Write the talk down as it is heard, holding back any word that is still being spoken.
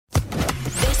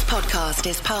podcast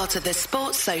is part of the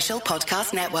Sports Social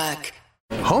Podcast Network.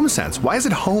 HomeSense. Why is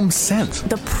it HomeSense?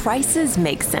 The prices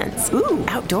make sense. Ooh,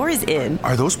 outdoor is in.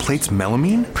 Are those plates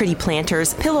melamine? Pretty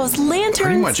planters, pillows, lanterns.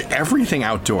 Pretty much everything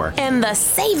outdoor. And the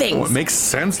savings. Well, it makes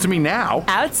sense to me now.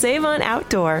 Outsave on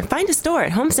outdoor. Find a store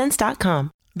at homesense.com.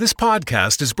 This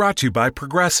podcast is brought to you by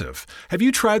Progressive. Have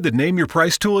you tried the Name Your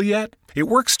Price tool yet? It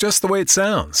works just the way it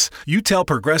sounds. You tell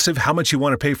Progressive how much you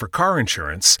want to pay for car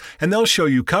insurance, and they'll show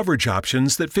you coverage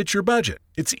options that fit your budget.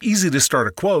 It's easy to start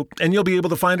a quote, and you'll be able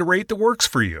to find a rate that works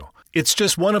for you. It's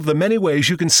just one of the many ways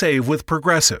you can save with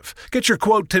Progressive. Get your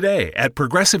quote today at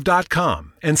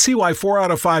Progressive.com and see why 4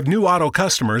 out of 5 new auto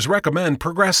customers recommend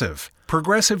Progressive.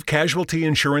 Progressive Casualty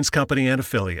Insurance Company and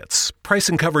Affiliates. Price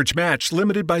and coverage match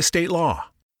limited by state law.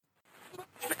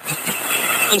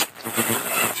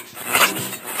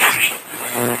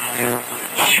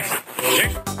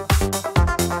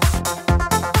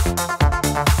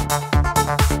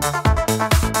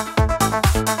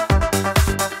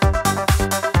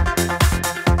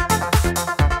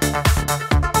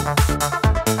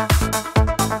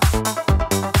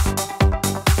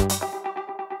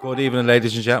 Good evening,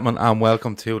 ladies and gentlemen, and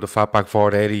welcome to the Fatback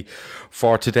 480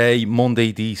 for today,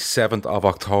 Monday, the 7th of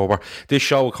October. This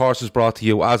show, of course, is brought to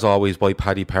you, as always, by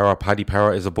Paddy Power. Paddy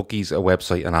Power is a bookies, a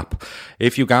website, and app.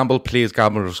 If you gamble, please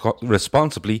gamble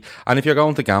responsibly, and if you're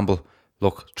going to gamble,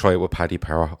 look, try it with Paddy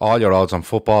Power. All your odds on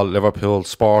football, Liverpool,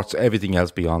 sports, everything else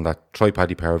beyond that. Try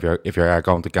Paddy Power if you are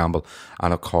going to gamble,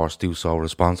 and of course, do so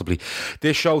responsibly.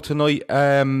 This show tonight,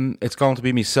 it's going to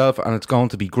be myself and it's going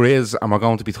to be Grizz, and we're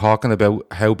going to be talking about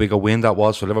how big a win that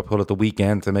was for Liverpool at the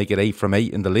weekend to make it 8 from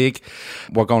 8 in the league.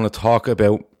 We're going to talk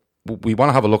about, we want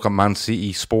to have a look at Man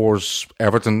City, Spurs,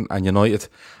 Everton and United,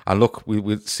 and look,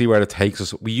 we'll see where it takes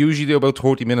us. We usually do about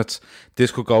 30 minutes.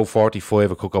 This could go 45,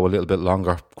 it could go a little bit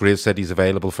longer. Grizz said he's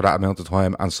available for that amount of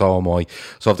time, and so am I.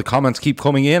 So if the comments keep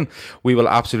coming in, we will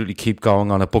absolutely keep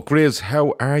going on it. But Grizz,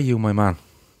 how are you, my man?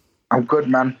 I'm good,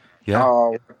 man. Yeah.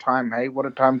 Oh, what a time, hey? What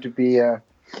a time to be a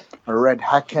Red.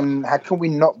 How can we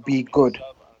not be good?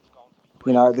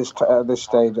 You know, at this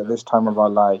stage, at this time of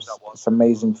our lives, it's an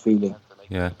amazing feeling.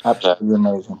 Yeah, absolutely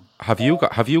amazing. Have you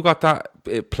got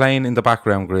that playing in the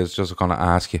background, Grizz? Just going to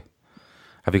ask you.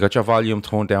 Have you got your volume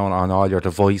turned down on all your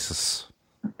devices?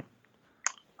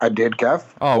 I did,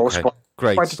 Gav. Oh, okay.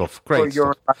 Great stuff.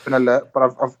 You're an alert, but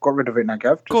I've got rid of it now,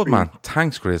 Gav. Good man.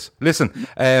 Thanks, Grizz. Listen,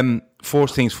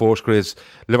 first things first, Grizz.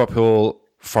 Liverpool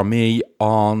for me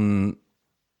on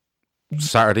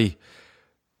Saturday,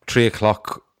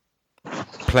 3:00.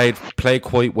 Played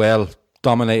quite well.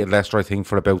 Dominated Leicester, I think,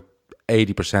 for about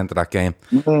 80% of that game.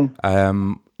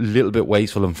 Little bit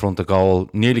wasteful in front of goal,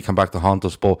 nearly come back to haunt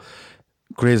us, but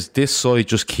Grizz, this side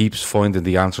just keeps finding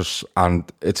the answers,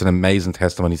 and it's an amazing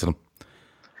testimony to them.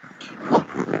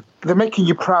 They're making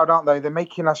you proud, aren't they? They're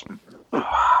making us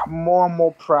more and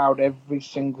more proud every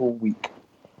single week.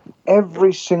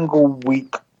 Every single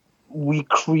week we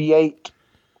create,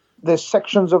 there's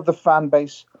sections of the fan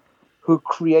base who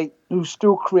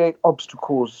still create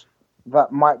obstacles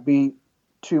that might be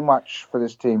too much for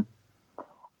this team.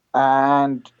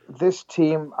 And this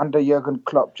team under Jurgen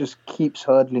Klopp just keeps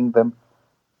hurdling them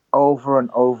over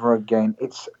and over again.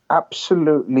 It's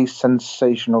absolutely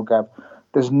sensational, Gav.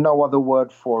 There's no other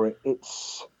word for it. It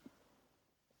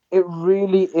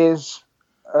really is.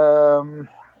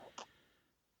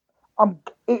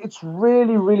 It's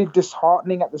really, really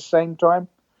disheartening at the same time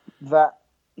that,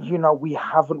 you know, we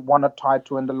haven't won a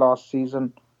title in the last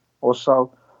season or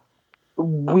so.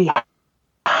 We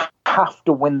have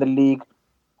to win the league.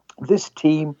 This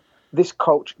team, this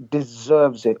coach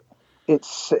deserves it.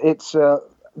 It's the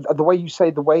way you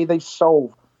say, the way they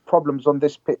solve problems on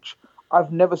this pitch.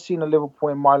 I've never seen a Liverpool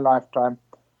in my lifetime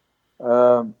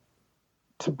to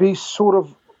be sort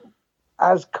of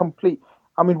as complete.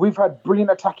 I mean, we've had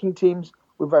brilliant attacking teams,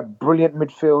 we've had brilliant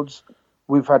midfields,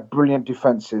 we've had brilliant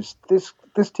defenses. This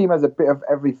team has a bit of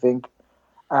everything,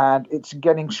 and it's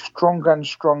getting stronger and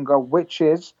stronger, which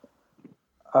is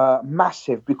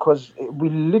massive, because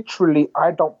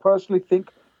I don't personally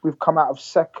think we've come out of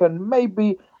second.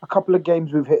 Maybe a couple of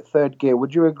games we've hit third gear.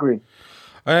 Would you agree?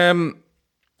 I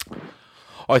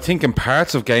think in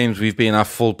parts of games we've been at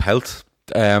full pelt,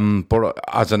 but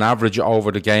as an average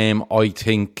over the game, I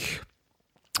think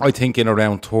in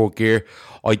around third gear.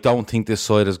 I don't think this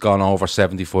side has gone over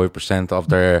 75% of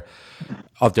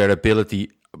their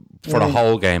ability for the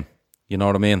whole game. You know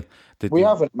what I mean? We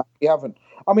haven't, man. We haven't.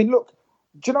 I mean, look,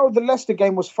 do you know the Leicester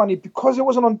game was funny because it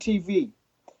wasn't on TV?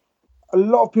 A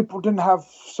lot of people didn't have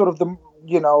sort of the,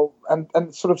 you know,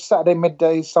 and sort of Saturday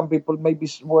midday, some people may be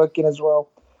working as well,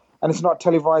 and it's not a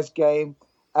televised game.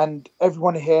 and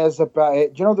everyone hears about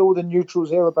it. Do you know all the neutrals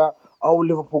hear about, oh,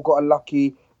 Liverpool got a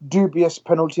lucky, dubious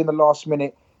penalty in the last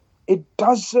minute? It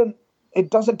doesn't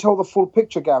tell the full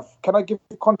picture, Gav. Can I give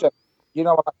you context? You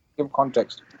know, I give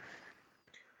context.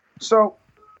 So,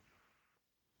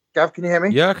 Gav, can you hear me?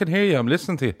 Yeah, I can hear you. I'm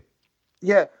listening to you.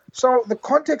 Yeah. So the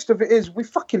context of it is we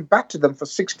fucking battered them for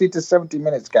 60 to 70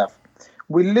 minutes, Gav.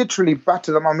 We literally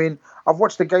battered them. I mean, I've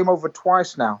watched the game over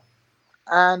twice now,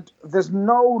 and there's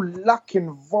no luck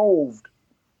involved,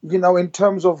 you know, in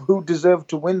terms of who deserved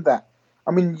to win that.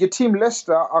 I mean, your team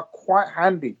Leicester are quite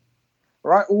handy,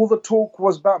 right? All the talk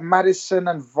was about Maddison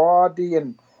and Vardy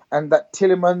and that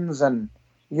Tielemans and,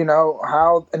 you know,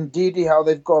 how Ndidi, how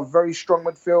they've got a very strong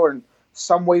midfield, and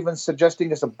some were even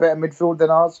suggesting it's a better midfield than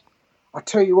ours. I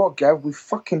tell you what, Gav, we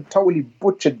fucking totally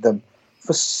butchered them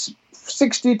for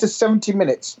 60 to 70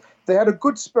 minutes. They had a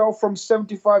good spell from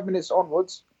 75 minutes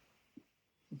onwards,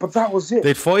 but that was it. They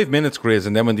had 5 minutes, Grizz,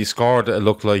 and then when they scored, it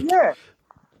looked like... Yeah.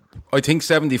 I think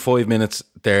 75 minutes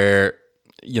there,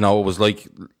 you know, it was like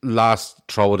last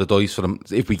throw of the dice for them.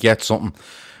 If we get something,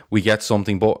 we get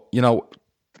something. But, you know,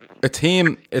 a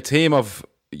team of...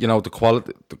 You know, the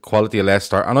quality of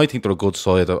Leicester, and I think they're a good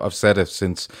side. I've said it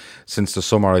since the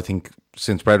summer. I think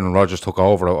since Brendan Rodgers took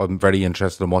over, I'm very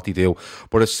interested in what they do.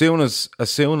 But as soon as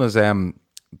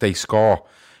they score,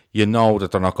 you know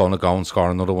that they're not going to go and score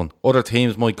another one. Other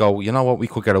teams might go, you know what, we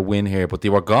could get a win here, but they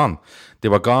were gone. They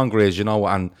were gone, Grizz, you know,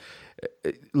 and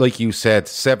like you said,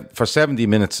 for 70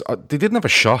 minutes, they didn't have a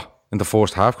shot in the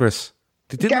first half, Chris.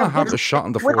 They did not have a shot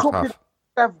in the first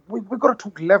half. We've got to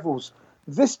talk levels.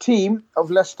 This team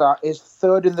of Leicester is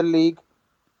third in the league.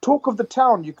 Talk of the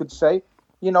town, you could say.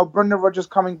 You know, Brendan Rodgers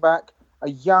coming back,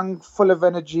 a young, full of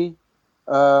energy.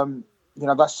 You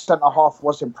know, that centre-half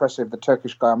was impressive, the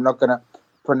Turkish guy. I'm not going to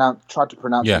try to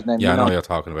pronounce his name. Yeah, I know what you're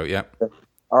talking about, yeah.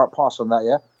 All right, pass on that,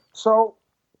 yeah. So,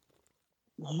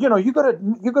 you know, you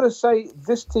gotta say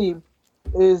this team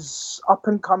is up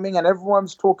and coming, and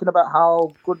everyone's talking about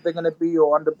how good they're going to be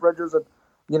or under Rodgers, and,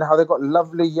 you know, how they've got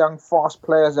lovely, young, fast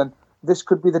players, and this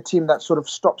could be the team that sort of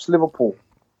stops Liverpool.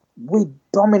 We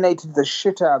dominated the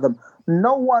shit out of them.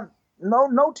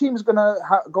 No team's going to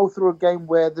go through a game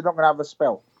where they're not going to have a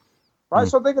spell. Right?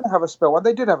 So they're going to have a spell. And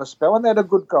they did have a spell, and they had a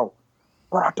good goal.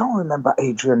 But I don't remember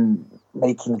Adrian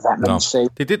making that many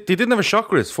saves. They didn't have a shot,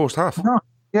 Chris, first half. No,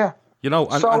 yeah. You know,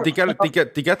 and they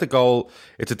get the goal.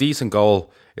 It's a decent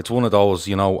goal. It's one of those,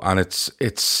 you know, and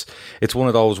it's one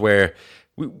of those where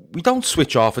we don't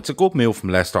switch off. It's a good move from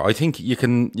Leicester. I think you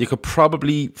could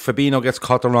probably, Fabinho gets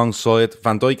caught the wrong side.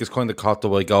 Van Dijk is kind of caught,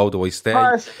 do I go, do I stay?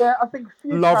 I think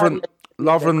Lovren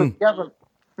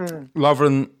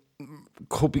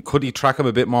could he track him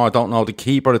a bit more? I don't know. The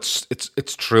keeper, it's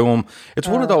through him. It's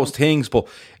one of those things. But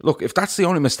look, if that's the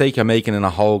only mistake you're making in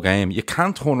a whole game, you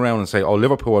can't turn around and say, "Oh,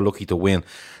 Liverpool are lucky to win."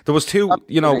 There was two,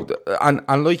 you know, and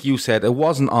like you said, it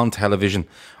wasn't on television.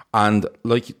 And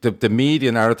like the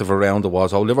media narrative around it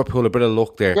was, oh, Liverpool a bit of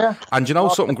luck there. Yeah. And you know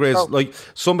something, Grizz, like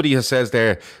somebody has says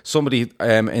there, somebody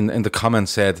in the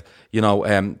comments said, you know,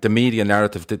 the media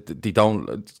narrative, they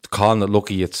don't calling it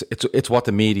lucky. It's what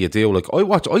the media do. Like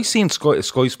I seen Sky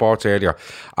Sports earlier,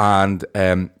 and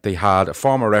they had a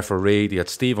former referee. They had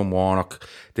Stephen Warnock.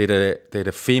 They had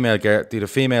a female girl. They had a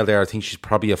female there. I think she's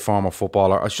probably a former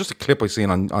footballer. It's just a clip I seen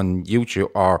on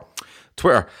YouTube or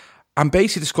Twitter. And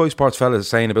basically, the Sky Sports fella is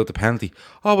saying about the penalty.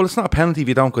 Oh, well, it's not a penalty if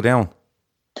you don't go down.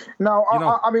 No,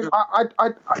 I mean,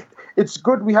 it's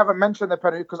good we haven't mentioned the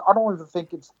penalty because I don't even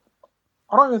think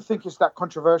it's that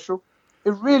controversial.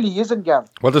 It really isn't,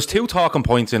 Gav. Well, there's two talking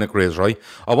points in it, Grizz, right?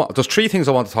 There's three things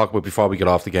I want to talk about before we get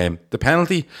off the game. The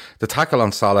penalty, the tackle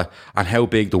on Salah, and how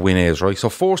big the win is, right? So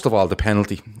first of all, the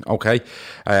penalty, okay?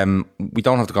 We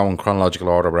don't have to go in chronological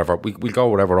order or whatever. We'll go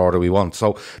whatever order we want.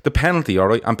 So the penalty, all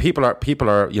right? And people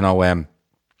are you know,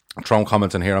 throwing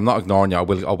comments in here. I'm not ignoring you. I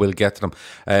will get to them.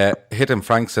 Hitting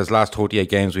Frank says, last 38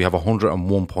 games, we have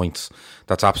 101 points.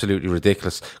 That's absolutely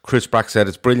ridiculous. Chris Brack said,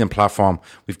 it's a brilliant platform.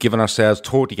 We've given ourselves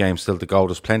 30 games still to go.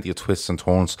 There's plenty of twists and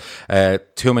turns.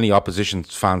 Too many opposition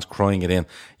fans crying it in.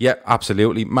 Yeah,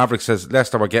 absolutely. Maverick says,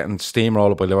 Leicester were getting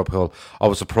steamrolled by Liverpool. I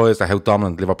was surprised at how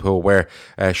dominant Liverpool were.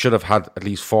 Should have had at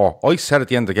least 4. I said at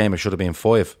the end of the game it should have been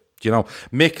 5. You know,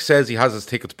 Mick says he has his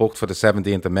tickets booked for the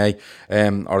 17th of May,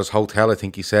 or his hotel, I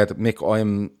think he said. Mick,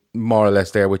 I'm more or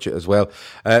less there with you as well.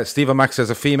 Stephen Mack says,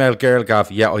 a female girl,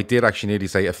 Gav. Yeah, I did actually nearly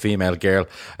say a female girl.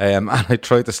 And I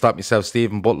tried to stop myself,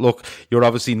 Stephen, but look, you're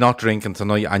obviously not drinking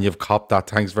tonight and you've copped that.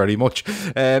 Thanks very much.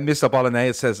 Mr.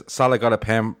 Bolognese says, Salah got a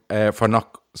pen for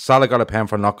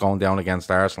not going down against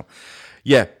Arsenal.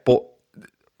 Yeah, but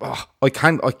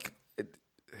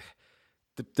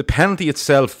the penalty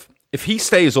itself, if he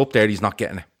stays up there, he's not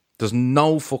getting it. There's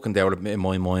no fucking doubt in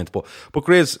my mind. But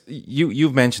Grizz,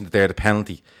 you've mentioned it there, the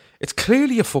penalty. It's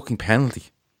clearly a fucking penalty.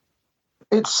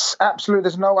 It's absolute.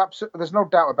 There's no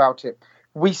doubt about it.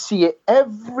 We see it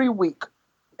every week.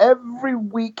 Every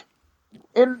week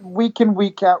in,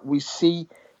 week out, we see.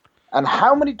 And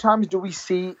how many times do we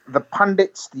see the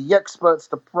pundits, the experts,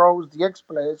 the pros, the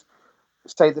ex-players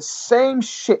say the same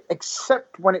shit,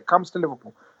 except when it comes to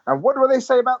Liverpool? And what do they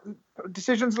say about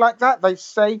decisions like that? They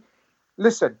say,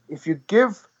 listen, if you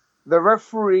give the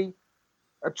referee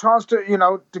a chance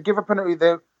to give a penalty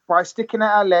there by sticking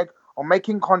at our leg or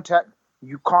making contact,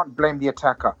 you can't blame the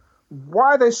attacker.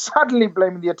 Why are they suddenly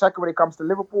blaming the attacker when it comes to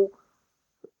Liverpool?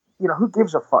 Who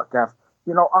gives a fuck, Gav?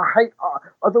 I hate,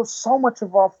 there's so much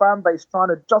of our fan base trying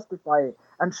to justify it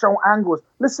and show angles.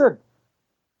 Listen,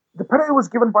 the penalty was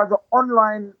given by the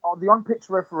on-pitch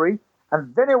referee,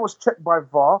 and then it was checked by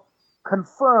VAR,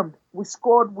 confirmed, we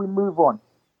scored, we move on.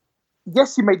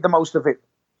 Yes, he made the most of it.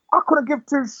 I couldn't give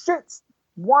two shits.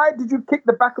 Why did you kick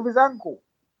the back of his ankle?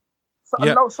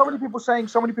 So many people saying,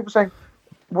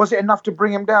 was it enough to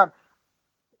bring him down?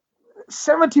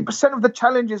 70% of the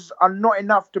challenges are not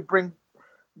enough to bring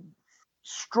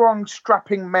strong,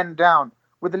 strapping men down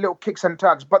with the little kicks and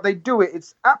tugs, but they do it.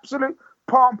 It's absolute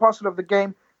part and parcel of the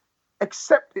game,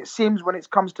 except it seems when it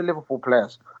comes to Liverpool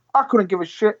players. I couldn't give a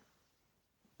shit.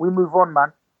 We move on,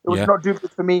 man. It was not doing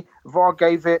it for me. VAR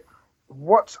gave it.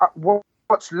 What's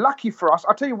lucky for us?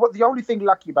 I'll tell you what. The only thing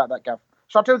lucky about that, Gav.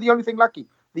 Shall I tell you the only thing lucky?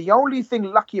 The only thing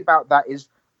lucky about that is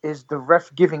the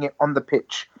ref giving it on the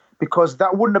pitch, because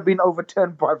that wouldn't have been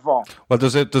overturned by VAR. Well,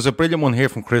 there's a brilliant one here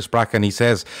from Chris Bracken. He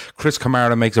says, Chris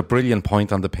Kamara makes a brilliant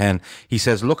point on the pen. He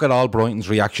says, look at Albrighton's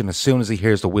reaction as soon as he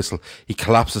hears the whistle. He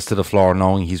collapses to the floor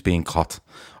knowing he's being caught.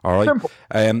 All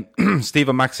right.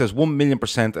 Stephen Mack says,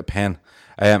 1,000,000% a pen.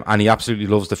 And he absolutely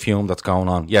loves the fume that's going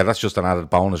on. Yeah, that's just an added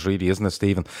bonus, really, isn't it,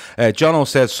 Stephen? Jono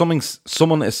says,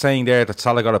 someone is saying there that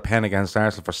Salah got a pen against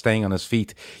Arsenal for staying on his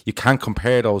feet. You can't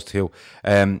compare those two.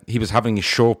 He was having his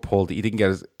shirt pulled. He didn't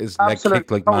get his leg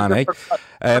kicked like Mane.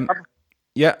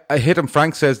 Yeah, I hit him.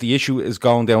 Frank says the issue is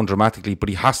going down dramatically, but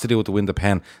he has to do it to win the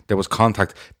pen. There was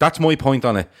contact. That's my point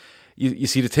on it. You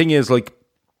see, the thing is, like,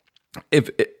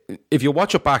 if you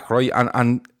watch it back, right,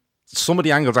 and some of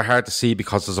the angles are hard to see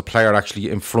because there's a player actually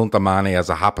in front of Mane as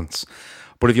it happens.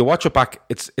 But if you watch it back,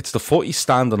 it's the foot he's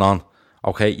standing on.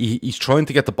 Okay, he's trying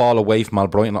to get the ball away from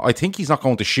Albrighton. I think he's not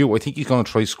going to shoot. I think he's going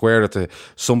to try square it to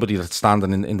somebody that's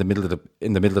standing in the middle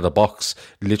of the box,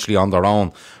 literally on their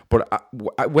own. But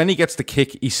when he gets the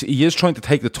kick, he is trying to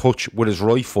take the touch with his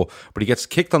right foot, but he gets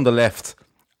kicked on the left.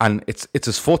 And it's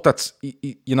his foot that's,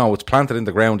 it's planted in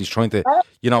the ground. He's trying to,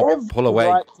 pull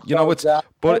away.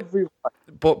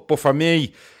 But for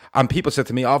me, and people said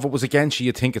to me, if it was against you,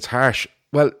 you'd think it's harsh.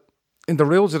 Well, in the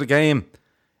rules of the game,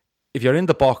 if you're in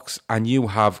the box and you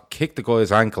have kicked the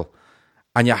guy's ankle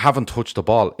and you haven't touched the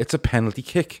ball, it's a penalty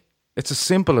kick. It's as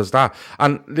simple as that.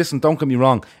 And listen, don't get me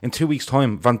wrong, in 2 weeks'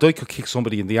 time, Van Dijk could kick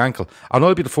somebody in the ankle. And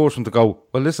I'll be the first one to go,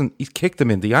 well, listen, he's kicked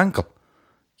him in the ankle.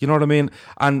 You know what I mean?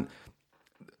 And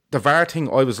the VAR thing,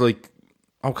 I was like,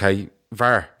 okay,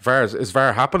 VAR is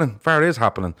VAR happening? VAR is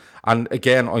happening. And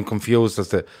again, I'm confused as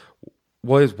to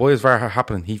why is VAR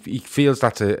happening? He feels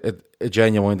that's a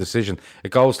genuine decision.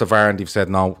 It goes to VAR and they've said,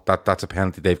 no, that's a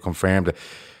penalty. They've confirmed it.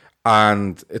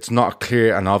 And it's not a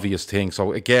clear and obvious thing.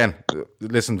 So again,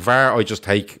 listen, VAR I just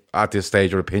take at this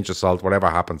stage with a pinch of salt. Whatever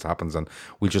happens, and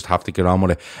we'll just have to get on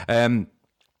with it.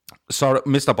 So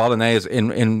Mr. Bolognese,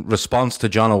 in response to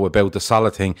Jono about the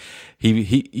Salah thing,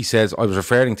 he says, I was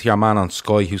referring to your man on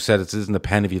Sky who said it isn't a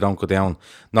pen if you don't go down,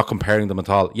 not comparing them at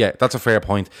all. Yeah, that's a fair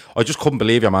point. I just couldn't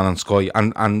believe your man on Sky.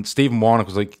 And Stephen Warnock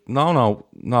was like, no,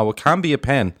 it can be a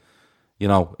pen,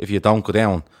 if you don't go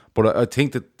down. But I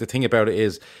think that the thing about it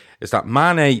is that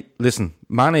Mane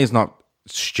is not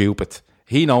stupid.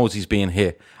 He knows he's being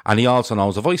hit. And he also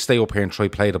knows if I stay up here and try to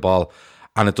play the ball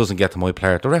and it doesn't get to my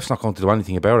player, the ref's not going to do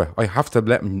anything about it. I have to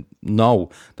let him know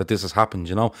that this has happened,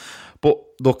 But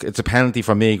look, it's a penalty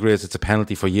for me, Grizz. It's a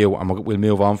penalty for you, and we'll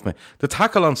move on from it. The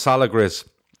tackle on Salah, Grizz,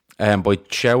 by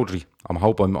Chowdhury. I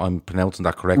hope I'm pronouncing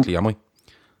that correctly, am I?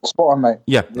 Spot on, mate.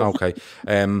 Yeah, okay.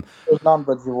 There's none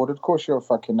but you would. Of course you're a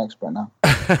fucking expert now.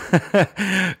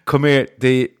 Come here.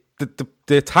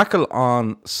 The tackle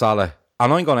on Salah,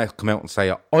 and I'm going to come out and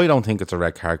say, I don't think it's a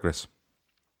red card, Grizz.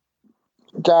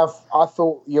 Gav, I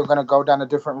thought you were going to go down a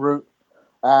different route,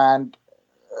 and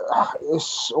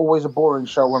it's always a boring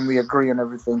show when we agree on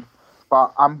everything,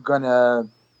 but I'm going to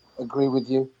agree with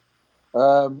you.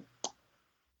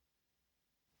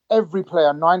 Every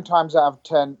player, 9 times out of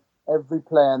 10, every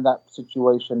player in that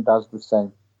situation does the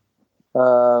same.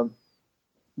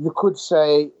 You could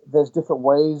say there's different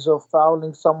ways of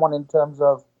fouling someone in terms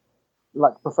of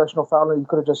like professional fouling. You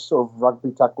could have just sort of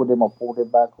rugby tackled him or pulled him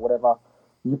back or whatever.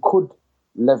 You could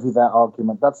levy that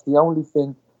argument. That's the only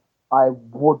thing I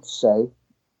would say.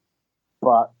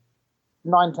 But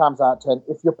 9 times out of 10,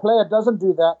 if your player doesn't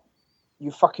do that,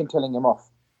 you're fucking telling him off.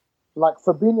 Like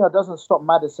Fabinho doesn't stop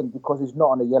Maddison because he's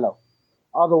not on a yellow.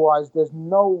 Otherwise, there's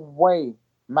no way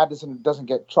Maddison doesn't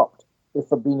get chopped if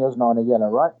Fabinho's not on a yellow,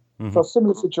 right? Mm-hmm. So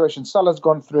similar situation. Salah's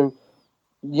gone through.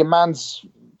 Your man's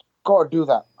got to do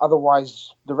that.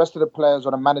 Otherwise, the rest of the players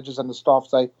or the managers and the staff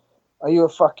say, are you a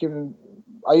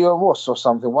wuss or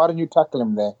something? Why don't you tackle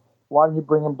him there? Why don't you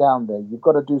bring him down there? You've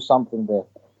got to do something there.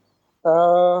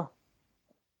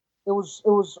 Was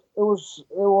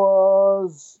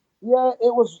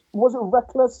it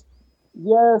reckless?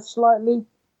 Yeah, slightly.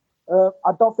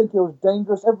 I don't think it was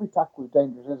dangerous. Every tackle is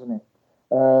dangerous, isn't it?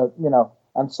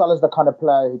 And Salah's the kind of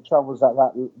player who travels at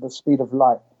the speed of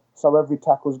light. So every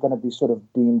tackle is going to be sort of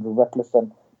deemed reckless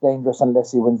and dangerous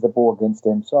unless he wins the ball against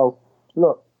him. So,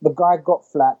 look, the guy got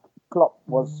flack. Klopp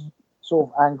was sort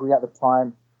of angry at the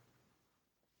time.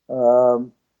 I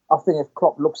think if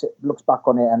Klopp looks back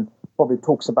on it and probably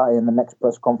talks about it in the next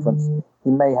press conference, he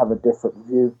may have a different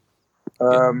view.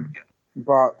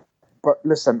 But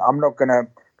listen, I'm not going to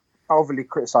overly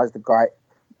criticise the guy.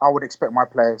 I would expect my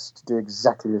players to do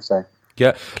exactly the same.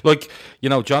 Yeah, like,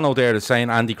 John O'Dare is saying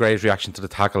Andy Gray's reaction to the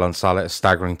tackle on Salah is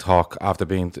staggering talk after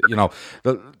being,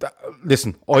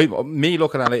 listen, me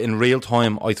looking at it in real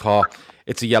time, I thought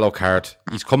it's a yellow card.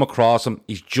 He's come across him.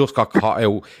 He's just got caught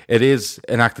out. It is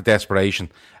an act of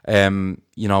desperation.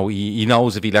 He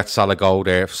knows if he lets Salah go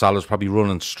there, Salah's probably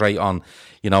running straight at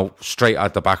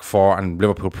the back four, and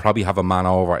Liverpool probably have a man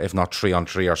over, if not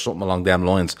 3-on-3 or something along them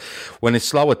lines. When they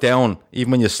slow it down,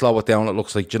 even when you slow it down, it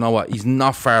looks like, he's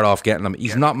not far off getting him.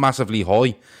 He's not massively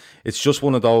high. It's just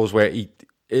one of those where it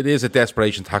is a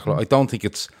desperation tackle. I don't think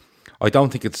it's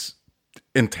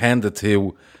intended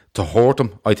to hurt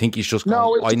him. I think he's just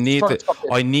going, I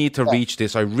need to reach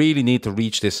this. I really need to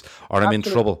reach this, or I'm in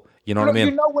trouble. You know what I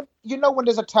mean? When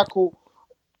there's a tackle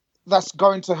that's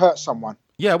going to hurt someone.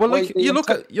 Yeah, well, like you look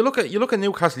at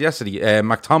Newcastle yesterday.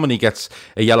 McTominay gets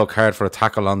a yellow card for a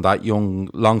tackle on that young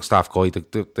Longstaff guy,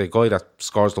 the guy that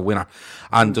scores the winner.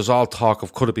 And there's all talk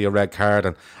of could it be a red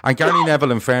card? And Gary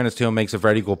Neville, in fairness to him, makes a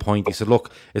very good point. He said,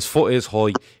 look, his foot is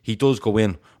high. He does go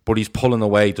in, but he's pulling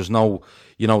away. There's no,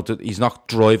 he's not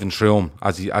driving through him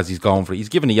as he's going for it. He's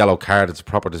given a yellow card. It's a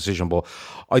proper decision, but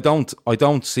I don't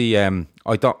see. I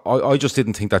just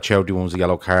didn't think that Chowdhury one was a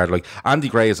yellow card. Like, Andy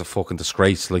Gray is a fucking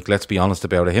disgrace. Like, let's be honest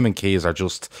about it. Him and Keys are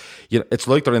just, it's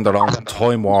like they're in their own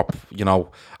time warp,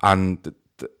 and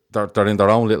they're in their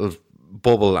own little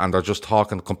bubble, and they're just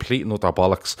talking complete and utter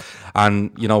bollocks.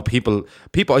 And people,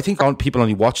 I think people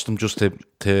only watch them just to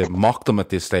mock them at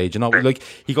this stage. Like,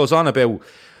 he goes on about,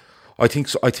 I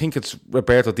think it's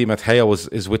Roberto Di Matteo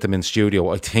is with him in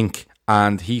studio, I think.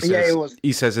 And he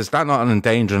says, is that not an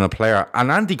endangering a player?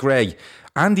 And Andy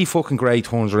fucking Gray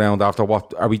turns around after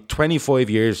what, are we 25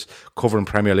 years covering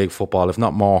Premier League football, if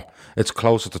not more? It's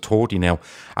closer to 30 now.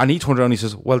 And he turned around and he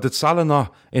says, well, did Salah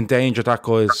not endanger that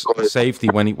guy's safety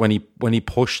when he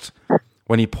pushed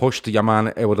the man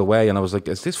out of the way? And I was like,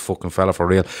 is this fucking fella for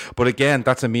real? But again,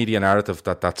 that's a media narrative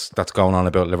that's going on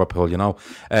about Liverpool,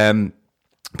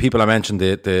 People, I mentioned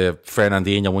the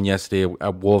Fernandinho one yesterday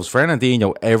at Wolves.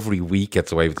 Fernandinho every week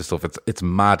gets away with this stuff. It's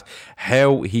mad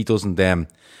how he doesn't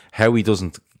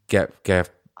get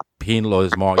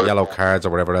penalised more, yellow cards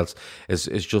or whatever else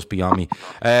is just beyond me.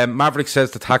 Maverick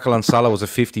says the tackle on Salah was a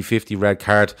 50-50 red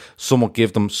card. Some would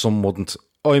give them, some wouldn't.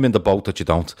 I'm in the boat that you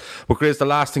don't. But Grizz, the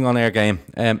last thing on our game,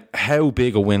 how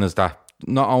big a win is that?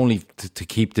 Not only to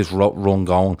keep this run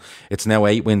going, it's now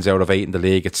 8 wins out of 8 in the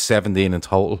league. It's 17 in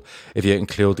total if you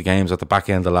include the games at the back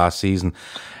end of last season.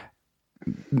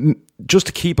 Just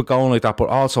to keep it going like that, but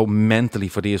also mentally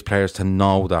for these players to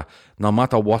know that no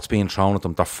matter what's being thrown at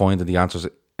them, they're finding the answers.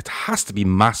 It has to be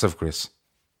massive, Chris.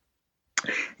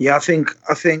 Yeah, I think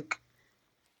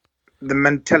the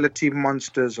mentality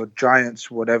monsters or giants,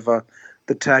 whatever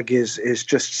the tag is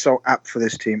just so apt for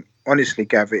this team. Honestly,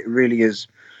 Gav, it really is.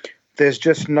 There's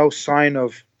just no sign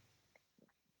of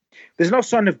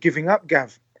giving up,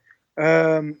 Gav.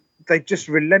 They're just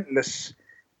relentless.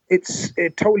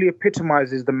 It totally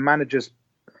epitomizes the manager's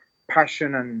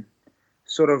passion and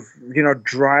sort of,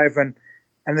 drive. And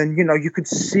then, you could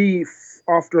see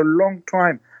after a long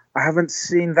time, I haven't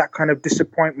seen that kind of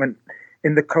disappointment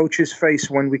in the coach's face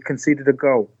when we conceded a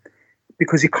goal,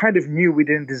 because he kind of knew we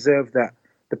didn't deserve that,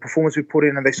 the performance we put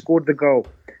in, and they scored the goal.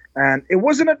 And it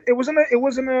wasn't a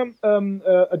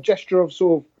gesture of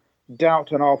sort of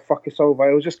doubt and, oh, fuck, it's over.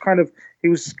 It was just he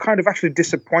was kind of actually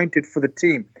disappointed for the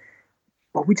team.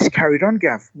 But we just carried on,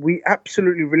 Gav. We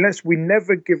absolutely relentless. We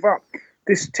never give up.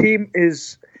 This team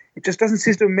it just doesn't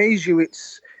cease to amaze you.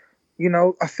 It's,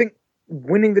 I think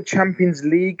winning the Champions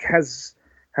League has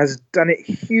done it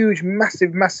huge,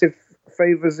 massive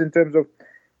favors in terms of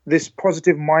this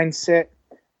positive mindset.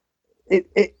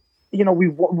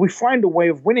 We find a way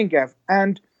of winning, Gav.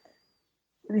 And,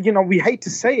 we hate to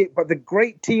say it, but the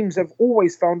great teams have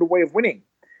always found a way of winning.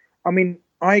 I mean,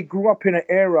 I grew up in an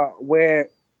era where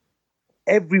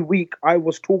every week I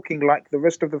was talking like the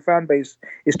rest of the fan base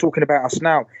is talking about us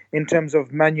now in terms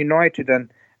of Man United and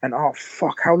oh,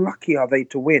 fuck, how lucky are they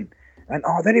to win? And,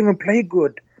 oh, they didn't even play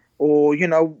good. Or,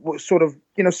 sort of,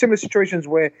 similar situations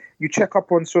where you check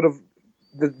up on sort of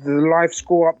the live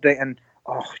score update and,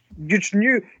 oh, you just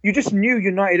knew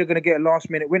United are going to get a last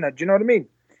minute winner. Do you know what I mean?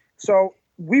 So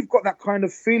we've got that kind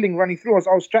of feeling running through us.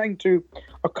 I was chatting to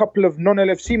a couple of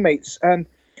non-LFC mates and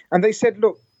they said,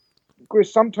 look,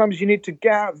 Chris, sometimes you need to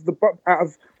get out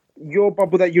of your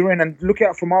bubble that you're in and look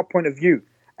at it from our point of view.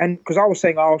 And because I was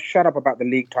saying, oh, shut up about the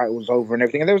league titles over and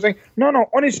everything. And they were saying, no,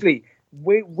 honestly,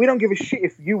 we don't give a shit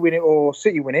if you win it or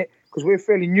City win it because we're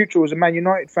fairly neutral as a Man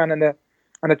United fan and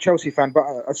a Chelsea fan, but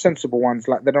a sensible ones,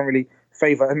 like they don't really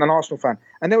favour, and an Arsenal fan.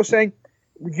 And they were saying,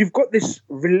 you've got this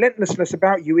relentlessness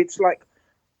about you. It's like,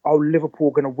 oh, Liverpool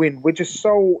are going to win. We're just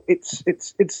so, it's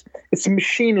a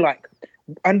machine-like.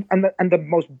 And the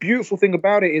most beautiful thing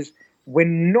about it is we're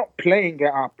not playing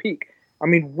at our peak. I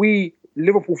mean, we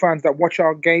Liverpool fans that watch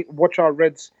our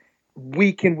Reds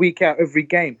week in, week out, every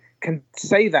game, can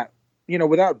say that,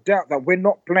 without doubt, that we're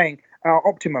not playing our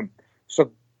optimum.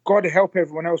 So God help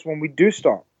everyone else when we do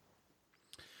start.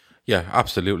 Yeah,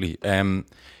 absolutely.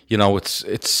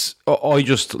 It's. I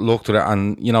just looked at it,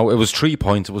 and it was 3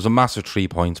 points. It was a massive 3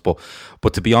 points, but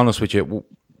to be honest with you,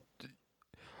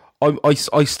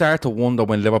 I start to wonder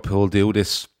when Liverpool do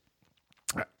this.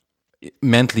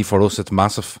 Mentally, for us, it's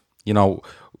massive.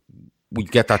 We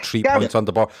get that 3 points on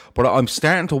the board, but I'm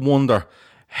starting to wonder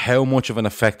how much of an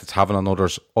effect it's having on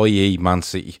others, i.e., Man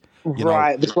City.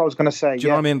 Right, that's what I was going to say. Do you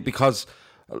know what I mean? Because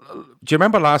do you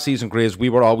remember last season, Graves, we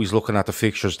were always looking at the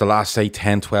fixtures, the last, say,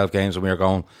 10, 12 games, and we were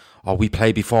going, oh, we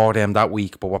play before them that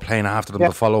week, but we're playing after them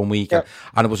the following week. Yeah.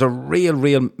 And it was a real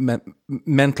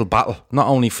mental battle, not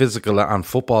only physical and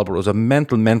football, but it was a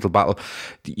mental battle.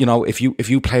 If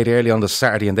you played early on the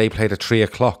Saturday and they played at 3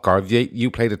 o'clock, or if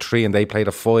you played at 3 and they played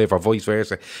at 5, or vice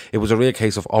versa, it was a real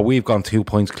case of, oh, we've gone 2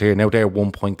 points clear, now they're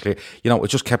 1 point clear. It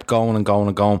just kept going and going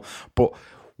and going. But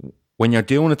when you're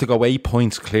doing it to go 8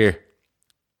 points clear,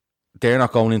 they're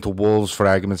not going into Wolves, for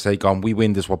argument's sake, on we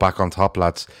win this, we're back on top,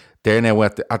 lads. They're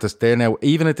now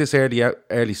even at this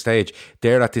early stage,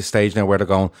 they're at this stage now where they're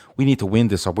going, we need to win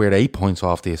this or we're 8 points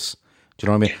off this. Do you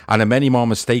know what I mean? And how many more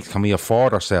mistakes can we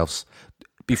afford ourselves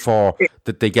before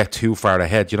that they get too far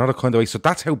ahead? You know, the kind of way. So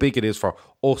that's how big it is for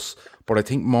us, but I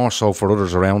think more so for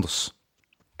others around us.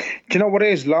 Do you know what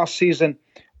it is? Last season,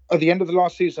 at the end of the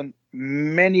last season,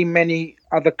 many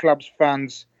other clubs'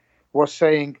 fans were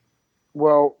saying,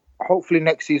 well, hopefully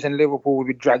next season Liverpool will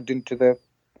be dragged into the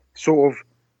sort of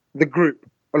the group,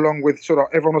 along with sort of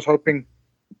everyone was hoping,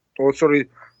 or sorry,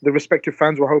 the respective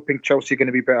fans were hoping Chelsea are going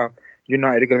to be better,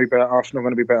 United are going to be better, Arsenal are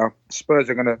going to be better, Spurs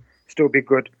are going to still be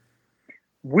good.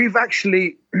 We've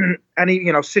actually,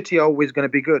 and City are always going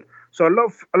to be good. So a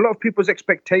lot of people's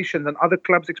expectations and other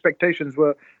clubs' expectations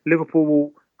were Liverpool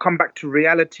will come back to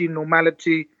reality,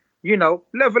 normality,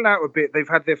 level out a bit. They've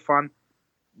had their fun.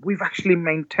 We've actually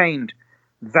maintained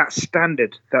that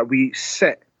standard that we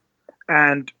set.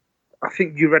 And I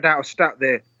think you read out a stat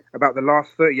there about the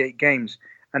last 38 games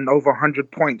and over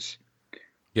 100 points.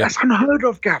 Yeah. That's unheard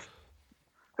of, Gav.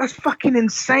 That's fucking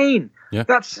insane. Yeah.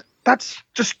 That's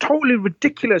just totally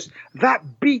ridiculous.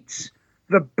 That beats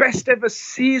the best ever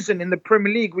season in the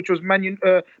Premier League, which was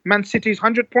Man City's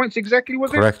 100 points exactly,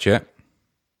 was Correct, it? yeah.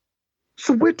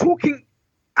 So we're talking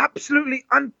absolutely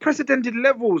unprecedented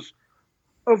levels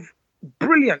of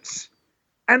brilliance.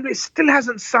 And it still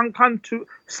hasn't sunk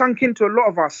into a lot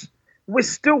of us. We're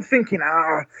still thinking,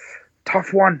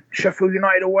 tough one, Sheffield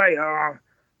United away,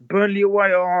 Burnley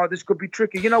away, this could be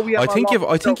tricky. We have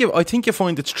I think you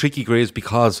find it's tricky, Graves,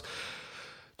 because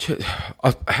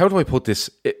how do I put this?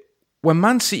 When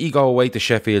Man City go away to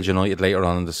Sheffield United later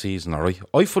on in the season, all right,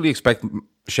 I fully expect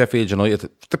Sheffield United,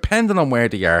 depending on where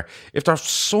they are, if they're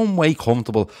some way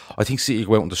comfortable, I think City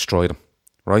go out and destroy them.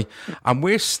 Right? And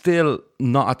we're still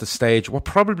not at the stage, we're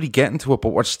probably getting to it, but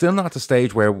we're still not at the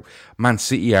stage where Man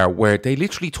City are, where they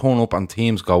literally turn up and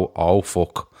teams go, oh,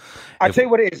 fuck. I'll tell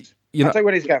you what it is.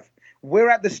 Gav.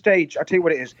 We're at the stage, I'll tell you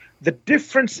what it is. The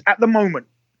difference at the moment,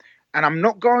 and I'm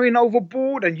not going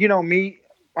overboard. And you know me,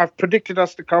 I've predicted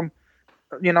us to come,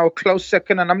 a close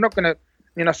second, and I'm not going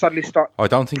to, suddenly start. I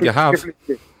don't think you have.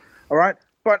 All right,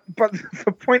 but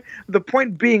the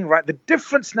point being, right, the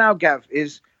difference now, Gav,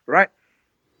 is right.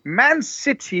 Man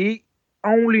City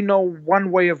only know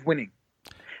one way of winning,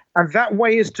 and that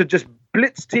way is to just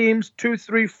blitz teams 2,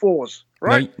 3, 4s.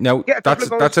 Right now,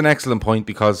 that's an excellent point,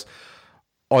 because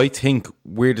I think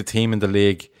we're the team in the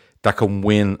league that can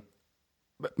win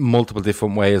multiple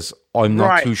different ways. I'm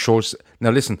not too sure. Now,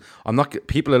 listen, I'm not.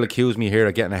 People will accuse me here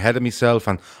of getting ahead of myself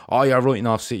and you're writing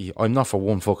off City. I'm not for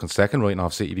one fucking second writing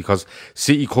off City, because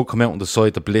City could come out and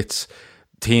decide to blitz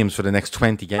teams for the next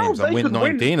 20 games and win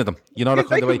 19 of them. You know, that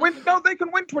kind of way. They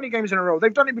can win 20 games in a row.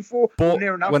 They've done it before. But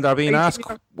when they're being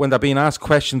asked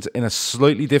questions in a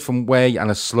slightly different way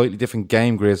and a slightly different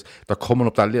game, Grizz, they're coming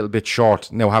up that little bit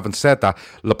short. Now, having said that,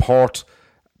 Laporte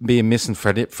being missing,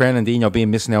 Fernandinho being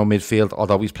missing now in midfield,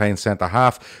 although he's playing centre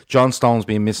half, John Stones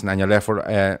being missing, and you're left with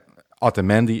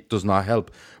Otamendi, does not help.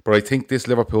 But I think this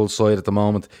Liverpool side at the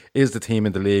moment is the team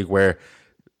in the league where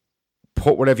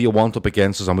put whatever you want up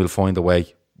against us and we'll find a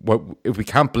way. If we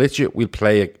can't blitz you, we'll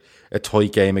play a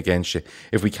tight game against you.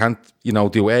 If we can't,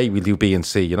 do A, we'll do B and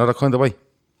C. You know, that kind of way.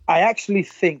 I actually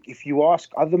think if you ask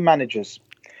other managers,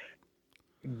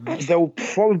 they'll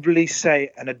probably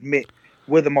say and admit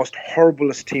we're the most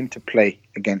horriblest team to play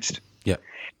against. Yeah.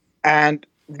 And,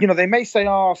 they may say,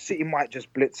 City might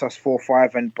just blitz us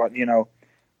 4-5, but,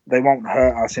 they won't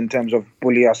hurt us in terms of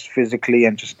bully us physically,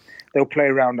 and just they'll play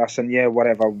around us and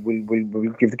whatever, we'll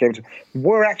give the game to.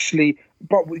 We're actually,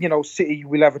 but City,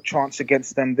 we'll have a chance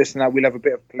against them, this and that, we'll have a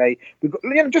bit of play. We've got,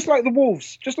 just like the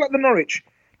Wolves, just like the Norwich,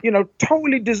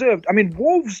 totally deserved. I mean,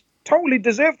 Wolves totally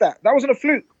deserved that. That wasn't a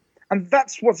fluke. And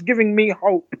that's what's giving me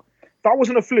hope. That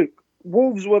wasn't a fluke.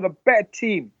 Wolves were the better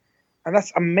team. And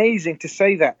that's amazing to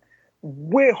say that.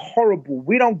 We're horrible.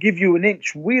 We don't give you an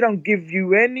inch. We don't give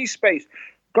you any space.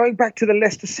 Going back to the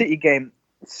Leicester City game,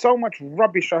 so much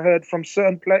rubbish I heard from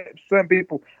certain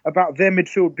people about their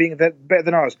midfield being better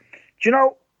than ours. Do you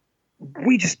know,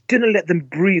 we just didn't let them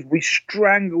breathe. We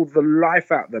strangled the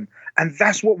life out of them. And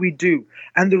that's what we do.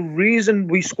 And the reason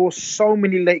we score so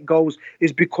many late goals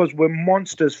is because we're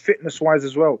monsters fitness-wise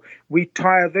as well. We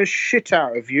tire the shit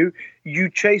out of you. You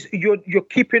chase, you're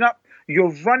keeping up,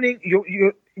 you're running,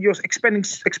 you're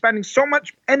expending so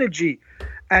much energy,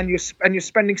 and you're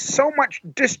spending so much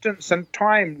distance and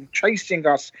time chasing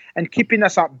us and keeping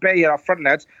us at bay at our front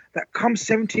lads that come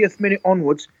 70th minute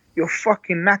onwards, you're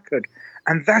fucking knackered.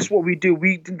 And that's what we do.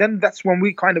 Then that's when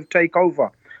we kind of take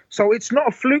over. So it's not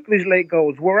a fluke, these late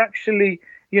goals. We're actually,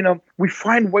 we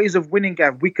find ways of winning,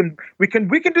 Gav. We can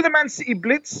do the Man City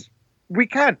blitz. We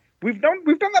can. We've done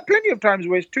that plenty of times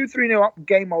where it's 2-3-0 up,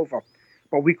 game over.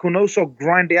 But we can also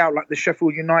grind it out like the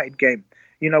Sheffield United game,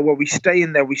 where we stay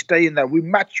in there. We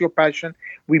match your passion,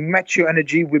 we match your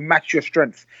energy, we match your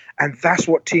strength. And that's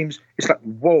what teams, it's like,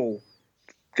 whoa,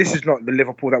 this is not the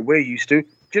Liverpool that we're used to. Do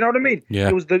you know what I mean? Yeah.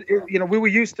 It was we were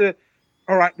used to,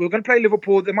 all right, we're going to play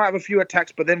Liverpool. They might have a few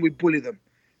attacks, but then we bully them.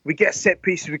 We get set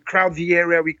pieces. We crowd the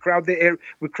area. We crowd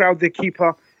the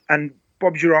keeper. And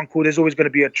Bob's your uncle. There's always going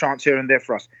to be a chance here and there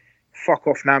for us. Fuck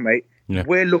off now, mate. Yeah.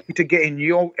 We're looking to get in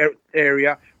your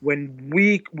area. When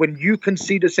you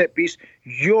concede a set piece,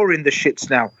 you're in the shits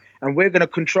now. And we're going to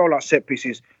control our set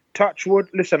pieces. Touch wood.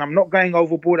 Listen, I'm not going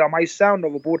overboard. I might sound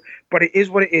overboard, but it is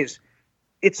what it is.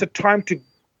 It's a time to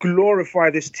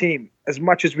glorify this team as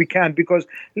much as we can, because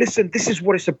listen, this is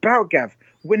what it's about, Gav.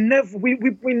 We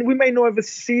may not ever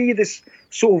see this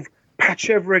sort of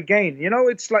patch ever again.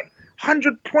 It's like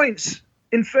 100 points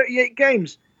in 38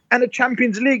 games and a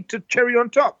Champions League to cherry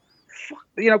on top.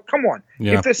 Come on.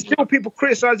 Yeah. If there's still people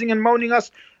criticizing and moaning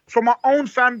us from our own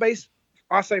fan base,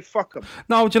 I say fuck them.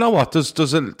 No, do you know what?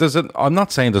 There's it. I'm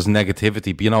not saying there's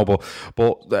negativity,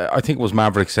 but I think it was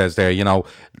Maverick says there.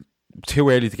 Too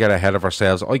early to get ahead of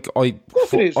ourselves.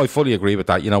 I fully agree with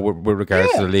that, with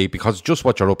regards to the league, because just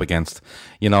what you're up against,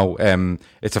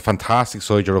 it's a fantastic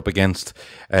side you're up against.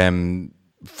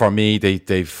 For me,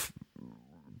 they've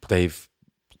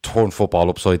turn football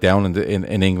upside down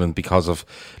in England because of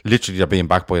literally they're being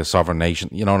backed by a sovereign nation.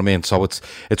 You know what I mean? So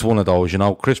it's one of those.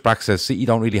 Chris Brack says City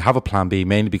don't really have a plan B,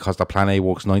 mainly because their plan A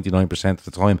works 99% of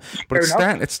the time. But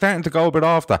it's starting to go a bit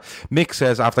off that. Mick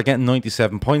says after getting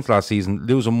 97 points last season,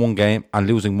 losing one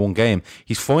game,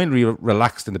 he's finally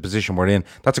relaxed in the position we're in.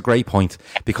 That's a great point,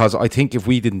 because I think if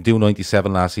we didn't do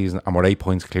 97 last season and we're 8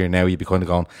 points clear now, you'd be kind of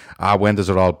going, when does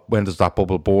that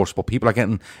bubble burst? But people are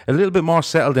getting a little bit more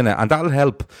settled in it, and that'll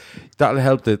help That'll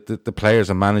help the players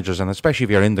and managers, and especially if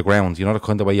you're in the ground, you know, the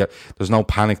kind of way there's no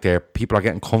panic there. People are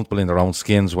getting comfortable in their own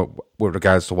skins with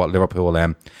regards to what Liverpool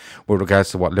are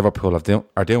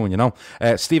doing. You know,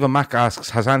 Stephen Mack asks,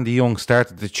 has Andy Young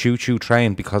started the choo-choo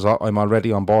train? Because I'm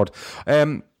already on board.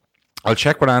 I'll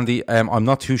check with Andy. I'm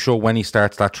not too sure when he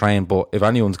starts that train, but if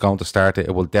anyone's going to start it,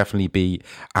 it will definitely be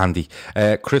Andy.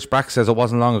 Chris Brack says it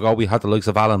wasn't long ago we had the likes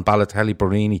of Alan, Balotelli,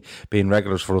 Barini being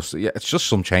regulars for us. Yeah, it's just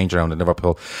some change around in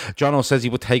Liverpool. Jono says he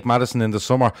would take Maddison in the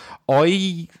summer.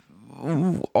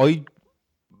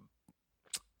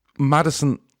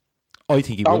 Maddison, I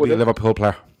think he will be a Liverpool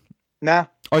player. Nah,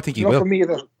 I think he not will. for me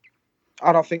either.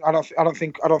 I don't think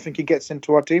he gets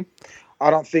into our team.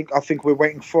 I think we're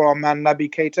waiting for our man Naby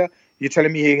Keita. You're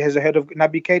telling me he has ahead of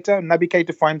Naby Keita? Naby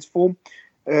Keita finds form.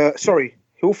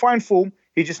 He'll find form.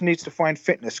 He just needs to find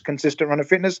fitness, consistent run of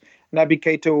fitness. Naby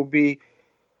Keita will be,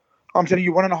 I'm telling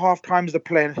you, 1.5 times the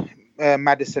player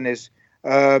Maddison is.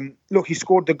 Look, he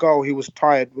scored the goal. He was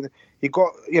tired. He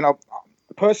got,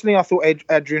 personally, I thought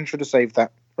Adrian should have saved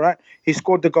that, right? He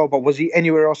scored the goal, but was he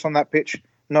anywhere else on that pitch?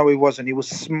 No, he wasn't. He was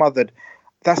smothered.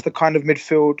 That's the kind of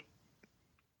midfield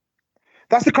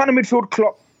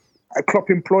Klopp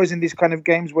employs in these kind of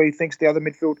games, where he thinks the other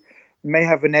midfield may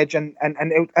have an edge, and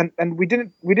we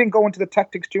didn't go into the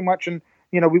tactics too much, and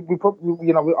we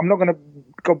probably, I'm not going to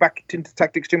go back into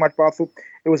tactics too much, but I thought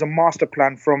it was a master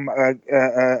plan from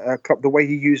Klopp, the way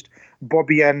he used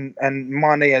Bobby and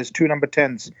Mane as 2 number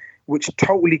 10s, which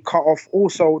totally cut off,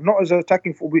 also not as an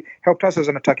attacking force, we helped us as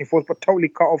an attacking force, but totally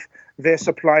cut off their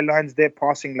supply lines, their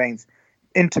passing lanes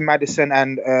into Maddison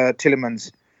and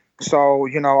Tielemans. So,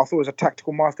 I thought it was a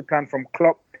tactical master plan from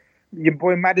Klopp. Your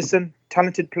boy Maddison,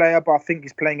 talented player, but I think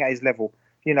he's playing at his level.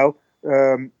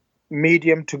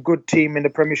 Medium to good team in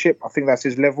the Premiership. I think that's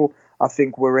his level. I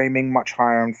think we're aiming much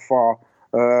higher and far.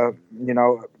 Another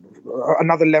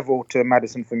level to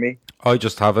Maddison for me. I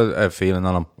just have a feeling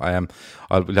on him.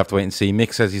 We'll have to wait and see.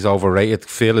 Mick says he's overrated.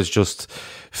 Phil has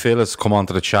come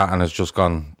onto the chat and has just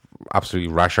gone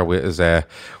absolutely rasher with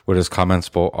his comments,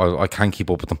 but I can't keep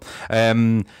up with them.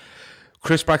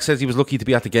 Chris Brack says he was lucky to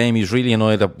be at the game. He's really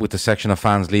annoyed with the section of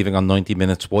fans leaving on 90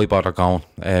 minutes. Why bother going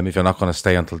if you're not going to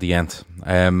stay until the end?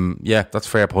 Yeah, that's a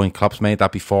fair point. Klopp's made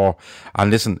that before, and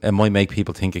listen, it might make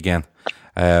people think again.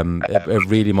 It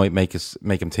really might make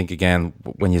him think again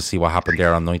when you see what happened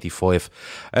there on 95.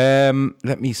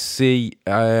 Let me see.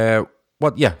 So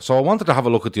I wanted to have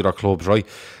a look at the other clubs, right?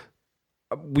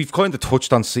 We've kind of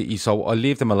touched on City, so I'll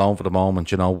leave them alone for the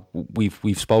moment.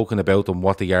 We've spoken about them,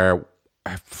 what they are,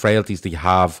 frailties they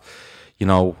have,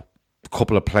 a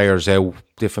couple of players out,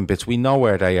 different bits. We know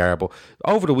where they are, but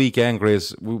over the weekend,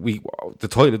 Grizz, the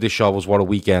title of this show was what a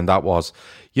weekend that was.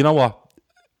 You know what?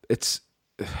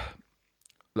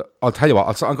 I'll tell you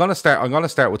what. I'm gonna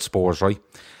start with Spurs, right?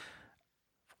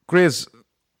 Grizz,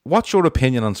 what's your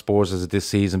opinion on Spurs as of this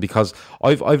season? Because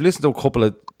I've listened to a couple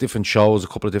of different shows, a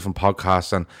couple of different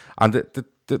podcasts, and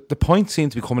the point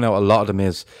seems to be coming out, a lot of them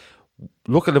is,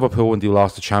 look at Liverpool when they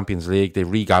lost the Champions League. They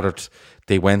regathered,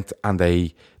 they went and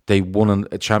they won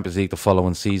a Champions League the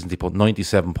following season. They put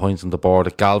 97 points on the board.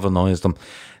 It galvanised them.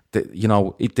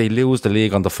 If they lose the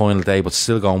league on the final day, but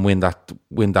still go and win that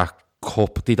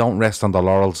cup, they don't rest on their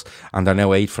laurels, and they're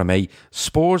now 8 from 8.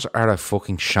 Spurs are a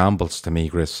fucking shambles to me,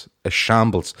 Chris. A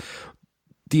shambles.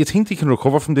 Do you think they can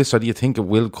recover from this, or do you think it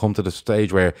will come to the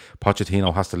stage where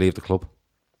Pochettino has to leave the club?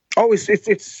 Oh, it's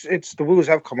the wheels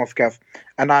have come off, Gav,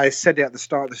 and I said it at the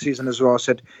start of the season as well. I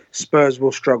said Spurs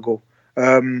will struggle.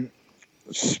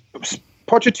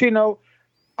 Pochettino,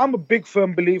 I'm a big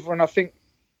firm believer, and I think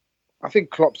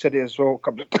Klopp said it as well a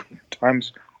couple of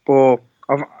times, or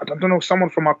I don't know, someone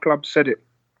from our club said it.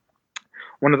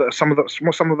 Some of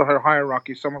the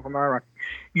hierarchy, someone from the hierarchy.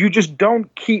 You just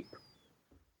don't keep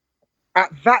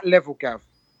at that level, Gav.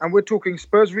 And we're talking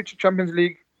Spurs reached the Champions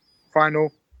League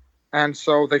final. And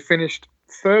so they finished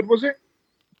 3rd, was it?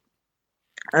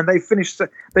 And they finished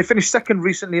 2nd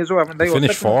recently as well, haven't they? They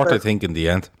finished 4th, I think, in the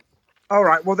end. All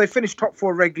right. Well, they finished top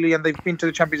 4 regularly, and they've been to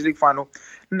the Champions League final.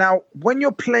 Now, when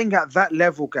you're playing at that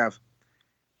level, Gav,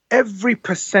 every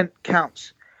percent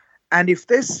counts. And if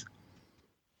there's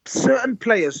certain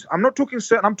players, I'm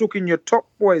talking your top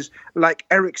boys like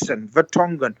Eriksen,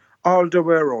 Vertonghen,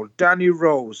 Alderweireld, Danny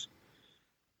Rose.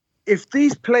 If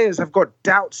these players have got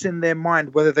doubts in their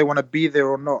mind whether they want to be there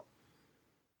or not,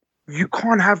 you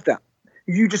can't have that.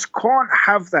 You just can't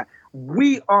have that.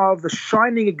 We are the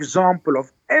shining example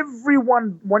of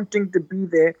everyone wanting to be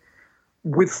there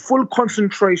with full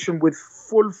concentration, with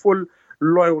full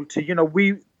loyalty.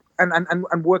 We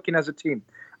and working as a team.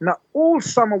 Now, all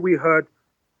summer we heard,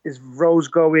 is Rose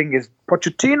going? Is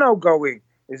Pochettino going?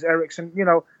 Is Eriksen?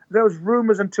 There was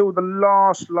rumours until the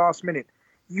last minute.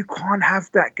 You can't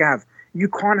have that, Gav. You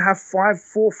can't have 4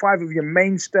 or 5 of your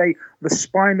mainstay, the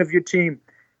spine of your team,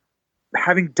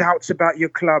 having doubts about your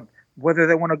club, whether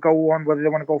they want to go on, whether they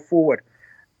want to go forward.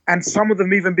 And some of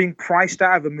them even being priced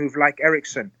out of a move like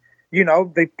Eriksen.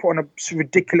 They put on a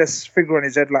ridiculous figure on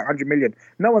his head, like 100 million.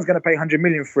 No one's going to pay 100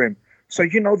 million for him. So,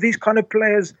 these kind of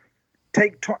players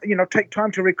take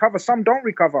time to recover. Some don't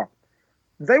recover.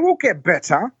 They will get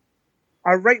better.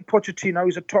 I rate Pochettino.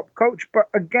 He's a top coach. But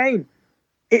again,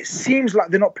 it seems like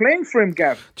they're not playing for him,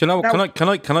 Gav. Do you know? Now,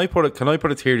 can I put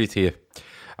a theory to you?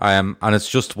 And it's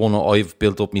just one I've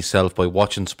built up myself by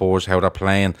watching Spurs, how they're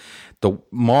playing. The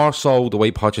more so the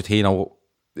way Pochettino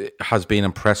has been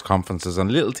in press conferences and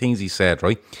little things he said,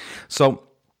 right? So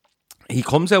he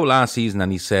comes out last season and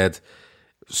he said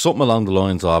something along the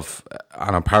lines of,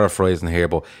 and I'm paraphrasing here,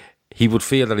 but he would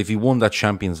feel that if he won that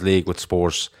Champions League with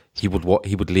Spurs, he would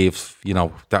leave.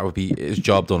 That would be his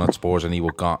job done at Spurs, and he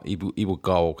would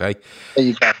go. Okay. There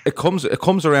you go. It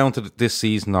comes around to this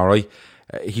season. All right.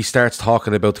 He starts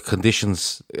talking about the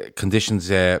conditions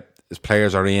his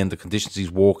players are in, the conditions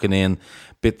he's walking in.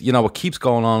 But it keeps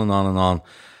going on and on and on.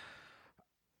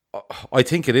 I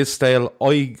think it is stale.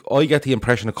 I get the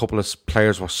impression a couple of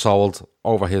players were sold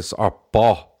over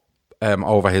bought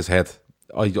over his head.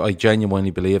 I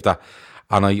genuinely believe that.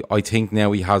 And I think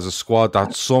now he has a squad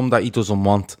that he doesn't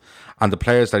want, and the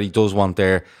players that he does want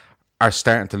there are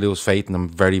starting to lose faith in him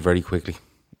very, very quickly.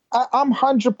 I'm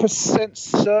 100%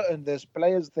 certain there's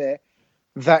players there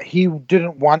that he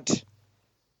didn't want,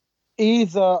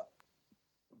 either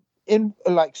in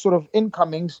sort of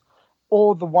incomings,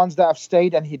 or the ones that have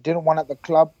stayed and he didn't want at the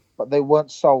club, but they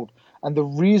weren't sold. And the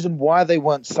reason why they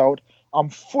weren't sold, I'm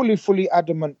fully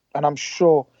adamant, and I'm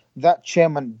sure that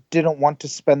chairman didn't want to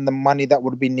spend the money that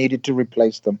would be needed to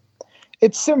replace them.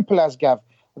 It's simple as, Gav.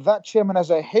 That chairman has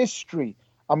a history.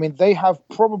 I mean, they have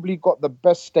probably got the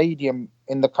best stadium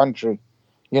in the country.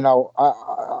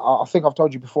 I think I've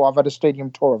told you before, I've had a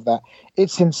stadium tour of that.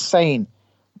 It's insane.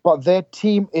 But their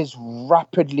team is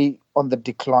rapidly on the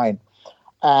decline.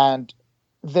 And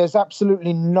there's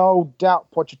absolutely no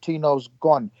doubt Pochettino's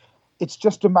gone. It's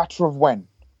just a matter of when.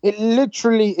 It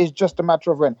literally is just a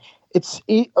matter of when. It's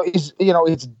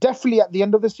definitely at the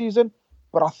end of the season,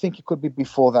 but I think it could be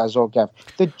before that as well, Gav.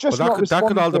 They're just not responding.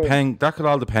 That could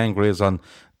all depend, Grizz, on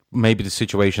maybe the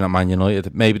situation at Man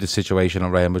United, maybe the situation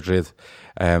at Real Madrid.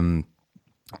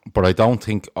 But I don't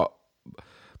think.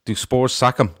 Do Spurs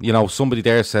sack him? Somebody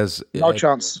there says no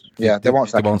chance. Yeah, they won't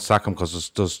sack him. They won't sack him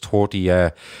because there's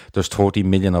 30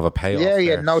 million of a payoff.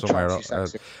 Yeah, no chance.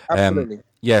 Absolutely.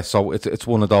 So it's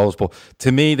one of those. But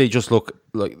to me, they just look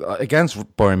like against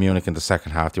Bayern Munich in the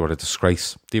second half, they were a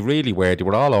disgrace. They really were. They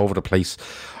were all over the place,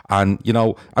 and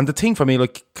and the thing for me,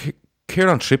 like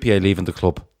Kieran Trippier leaving the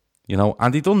club.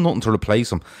 And they done nothing to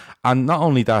replace him. And not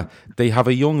only that, they have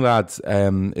a young lad,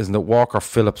 isn't it Walker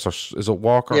Phillips, or is it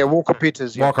Walker? Yeah, Walker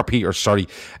Peters. Yeah. Walker Peters, sorry.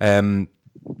 It's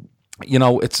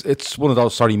one of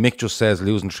those, sorry, Mick just says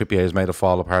losing Trippier has made it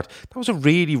fall apart. That was a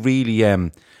really, really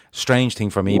strange thing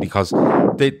for me, because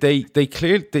they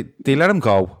clearly they let him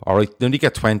go, all right? They only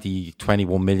get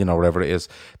 21 million or whatever it is.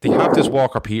 They have this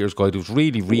Walker Peters guy who's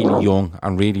really, really young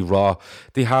and really raw.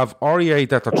 They have Aurier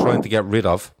that they're trying to get rid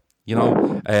of.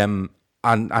 And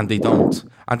they don't.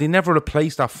 And they never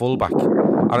replace that fullback.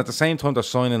 And at the same time, they're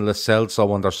signing Lo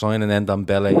Celso, and they're signing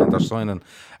Ndombele, and they're signing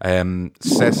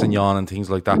Sessegnon and things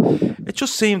like that. It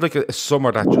just seemed like a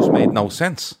summer that just made no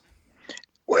sense.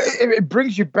 Well, it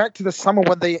brings you back to the summer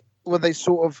when they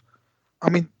sort of, I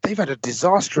mean, they've had a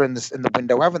disaster in the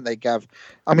window, haven't they, Gav?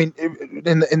 I mean,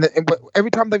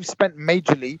 every time they've spent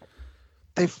majorly,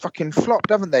 they've fucking flopped,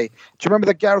 haven't they? Do you remember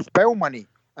the Gareth Bale money?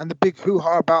 And the big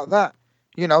hoo-ha about that.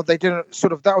 They didn't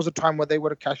that was a time where they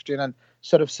would have cashed in and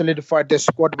sort of solidified their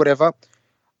squad, whatever.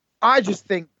 I just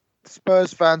think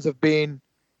Spurs fans have been,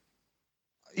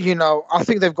 I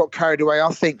think they've got carried away. I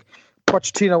think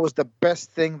Pochettino was the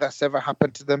best thing that's ever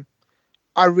happened to them.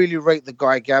 I really rate the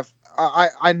guy, Gav.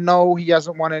 I know he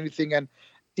hasn't won anything, and,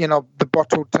 the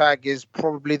bottle tag is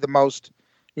probably the most,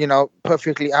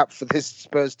 perfectly apt for this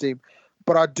Spurs team.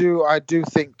 But I do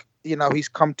think, he's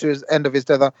come to his end of his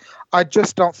tether. I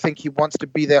just don't think he wants to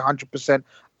be there 100%.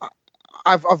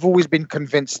 I've always been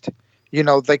convinced,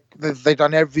 they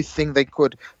done everything they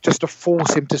could just to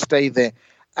force him to stay there,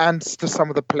 and to some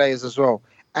of the players as well.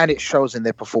 And it shows in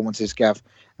their performances, Gav.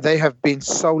 They have been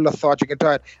so lethargic and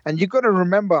tired. And you've got to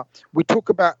remember, we talk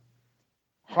about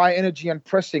high energy and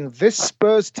pressing. This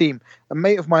Spurs team, a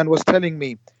mate of mine was telling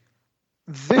me,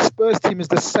 this Spurs team is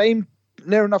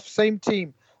near enough same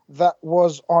team that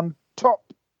was on top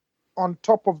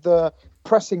of the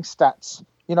pressing stats,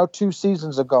 2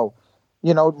 seasons ago,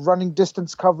 running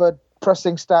distance covered,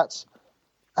 pressing stats.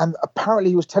 And apparently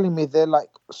he was telling me they're like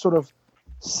sort of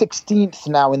 16th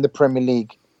now in the Premier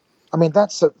League. I mean,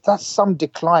 that's some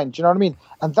decline. Do you know what I mean?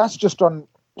 And that's just on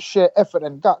sheer effort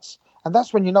and guts. And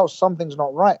that's when you know something's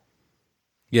not right.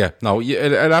 Yeah, no,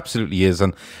 it absolutely is.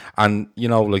 And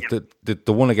like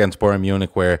the one against Bayern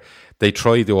Munich where they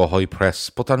try to do a high press,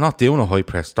 but they're not doing a high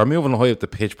press. They're moving high up the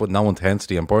pitch, but no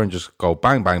intensity. And Bayern just go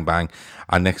bang, bang, bang.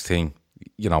 And next thing,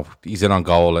 he's in on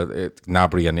goal at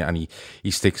Gnabry and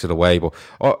he sticks it away. But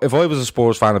if I was a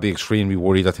Spurs fan, I'd be extremely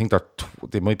worried. I think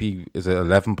they might be, is it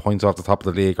 11 points off the top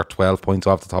of the league or 12 points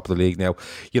off the top of the league now?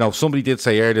 Somebody did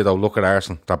say earlier, though, look at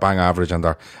Arsenal. They're bang average and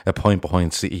they're a point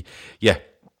behind City. Yeah.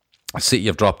 City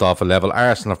have dropped off a level.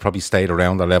 Arsenal have probably stayed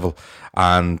around their level,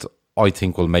 and I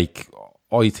think they'll make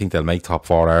top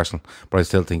 4, Arsenal, but I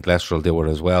still think Leicester will do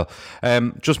it as well.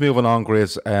 Just moving on,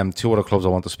 Grizz, 2 other clubs I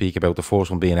want to speak about. The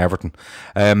first one being Everton.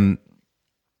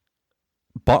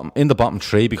 In the bottom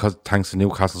 3 because thanks to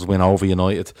Newcastle's win over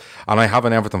United, and I have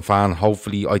an Everton fan.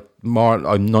 Hopefully, I'm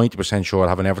 90% sure I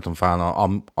have an Everton fan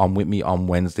on with me on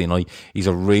Wednesday night. He's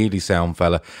a really sound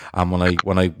fella, and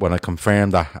when I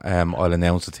confirm that, I'll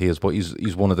announce it to you. But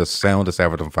he's one of the soundest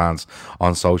Everton fans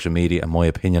on social media, in my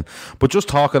opinion. But just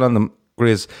talking on them,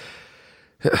 Grizz,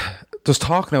 there's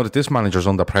talk now that this manager's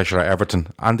under pressure at Everton,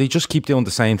 and they just keep doing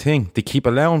the same thing. They keep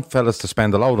allowing fellas to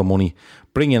spend a load of money,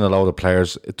 bring in a load of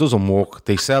players. It doesn't work.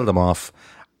 They sell them off.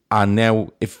 And now,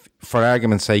 if for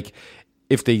argument's sake,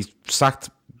 if they sacked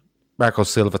Marco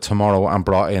Silva tomorrow and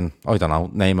brought in, I don't know,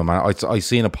 name him. I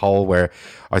seen a poll where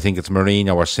I think it's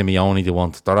Mourinho or Simeone they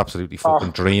want. They're absolutely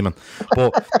fucking dreaming.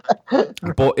 But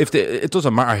if it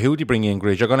doesn't matter who they bring in,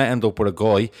 Grizz, you're going to end up with a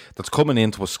guy that's coming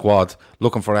into a squad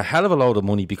looking for a hell of a load of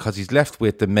money because he's left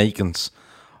with the makings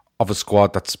of a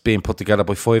squad that's being put together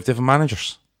by 5 different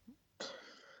managers.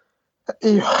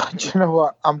 Do you know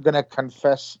what? I'm going to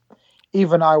confess.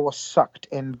 Even I was sucked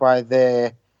in by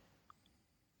their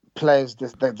players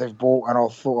that they've bought, and I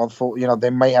thought they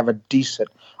may have a decent.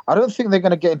 I don't think they're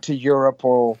going to get into Europe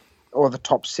or the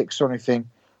top 6 or anything,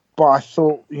 but I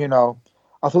thought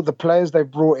the players they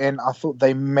brought in, I thought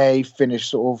they may finish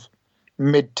sort of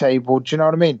mid-table. Do you know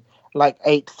what I mean? Like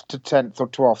 8th to 10th or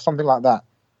 12th, something like that.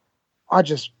 I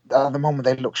just at the moment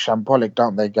they look shambolic,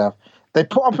 don't they, Gav? They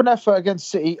put up an effort against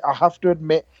City. I have to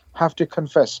admit, have to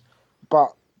confess,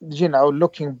 but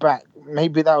looking back,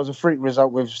 maybe that was a freak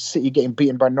result with City getting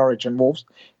beaten by Norwich and Wolves.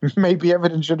 Maybe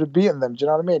Everton should have beaten them. Do you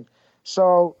know what I mean?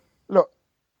 So, look,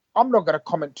 I'm not going to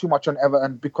comment too much on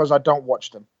Everton because I don't watch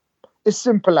them. It's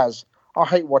simple as I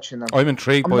hate watching them. I'm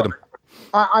intrigued by them.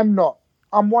 I'm not.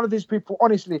 I'm one of these people,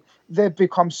 honestly, they've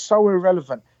become so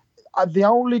irrelevant. The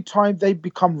only time they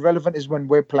become relevant is when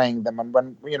we're playing them and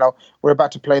when, we're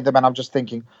about to play them and I'm just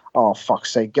thinking, oh,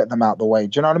 fuck's sake, get them out of the way.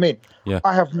 Do you know what I mean? Yeah.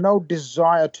 I have no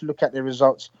desire to look at the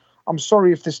results. I'm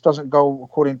sorry if this doesn't go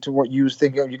according to what you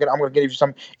think. I'm going to give you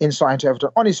some insight into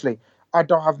Everton. Honestly, I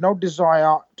don't have no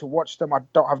desire to watch them. I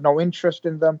don't have no interest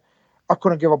in them. I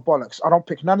couldn't give a bollocks. I don't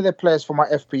pick none of their players for my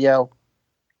FPL.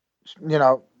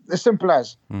 As simple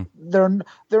as. They're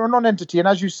a non-entity. And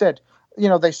as you said,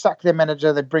 they sack their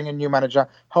manager, they bring a new manager,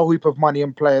 whole heap of money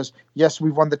and players. Yes,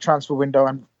 we've won the transfer window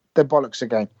and they're bollocks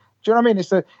again. Do you know what I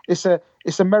mean?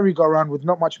 It's a merry-go-round with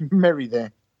not much merry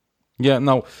there. Yeah,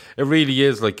 no, it really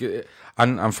is. Like,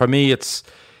 and for me, it's,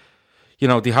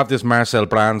 they have this Marcel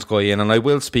Brands guy in, and I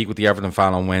will speak with the Everton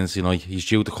fan on Wednesday night. He's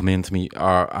due to come in to me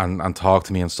and talk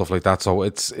to me and stuff like that. So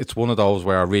it's one of those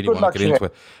where I really want to get into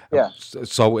it. Yeah.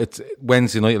 So it's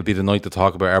Wednesday night will be the night to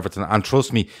talk about Everton. And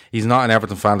trust me, he's not an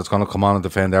Everton fan that's going to come on and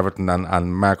defend Everton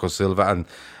and Marco Silva and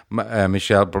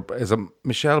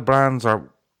Marcel Brands or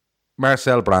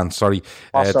Marcel Brands. Sorry,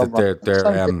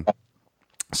 they're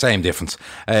same difference.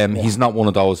 He's not one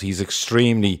of those. He's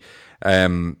extremely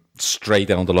straight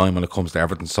down the line when it comes to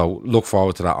Everton. So look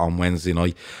forward to that on Wednesday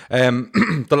night.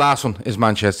 The last one is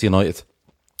Manchester United.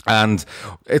 And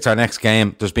it's our next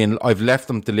game. I've left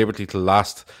them deliberately to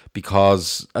last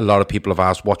because a lot of people have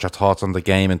asked, what's your thoughts on the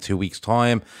game in 2 weeks'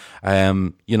 time?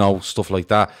 Stuff like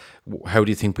that. How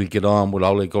do you think we'll get on? Will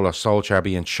Ole Gunnar Solskjaer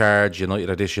be in charge? United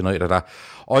or this, United or that?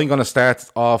 I'm going to start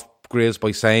off, Grizz,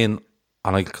 by saying,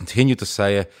 and I'll continue to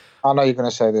say it. I know you're going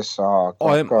to say this.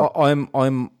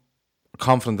 I'm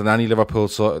confident in any Liverpool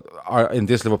side, or in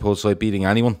this Liverpool side beating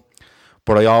anyone.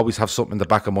 But I always have something in the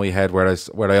back of my head where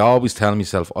I always tell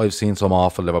myself I've seen some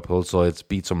awful Liverpool sides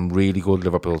beat some really good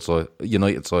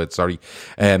United sides,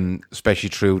 especially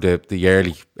through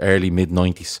the early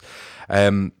mid-90s.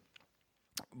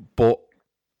 But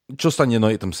just on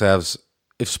United themselves,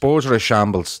 if Spurs are a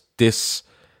shambles, this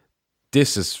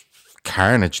is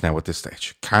carnage now at this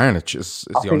stage. Carnage is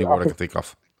the only word I can think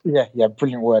of. Yeah,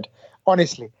 brilliant word.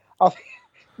 Honestly,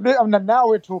 now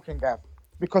we're talking, Gav,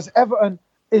 because Everton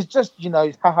is just,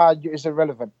 it's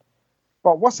irrelevant.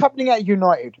 But what's happening at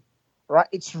United, right?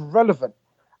 It's relevant.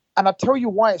 And I tell you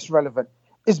why it's relevant.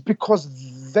 Is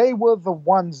because they were the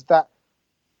ones that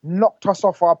knocked us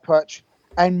off our perch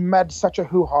and made such a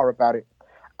hoo-ha about it.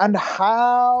 And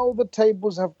how the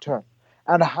tables have turned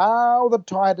and how the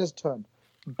tide has turned.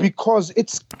 Because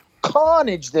it's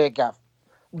carnage there, Gav.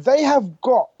 They have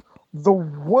got the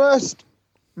worst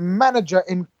manager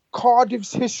in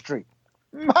Cardiff's history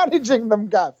managing them,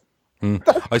 Gav.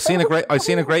 I seen a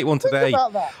great one today.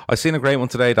 I seen a great one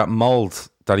today that Mould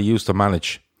that he used to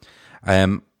manage.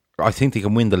 I think they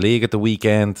can win the league at the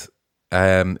weekend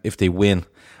if they win,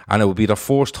 and it would be their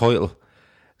first title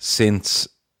since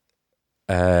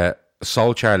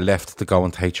Solskjaer left to go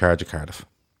and take charge of Cardiff.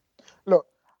 Look,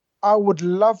 I would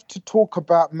love to talk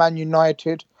about Man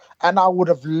United, and I would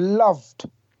have loved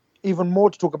even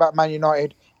more to talk about Man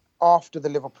United after the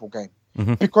Liverpool game.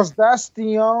 Because that's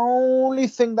the only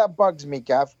thing that bugs me,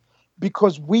 Gav.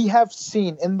 Because we have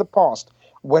seen in the past,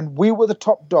 when we were the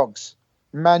top dogs,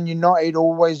 Man United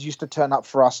always used to turn up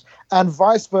for us. And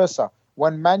vice versa.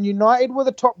 When Man United were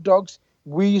the top dogs,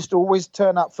 we used to always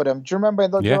turn up for them. Do you remember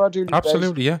in the Gerardo days?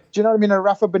 Absolutely, yeah. Do you know what I mean? In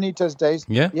Rafa Benitez days?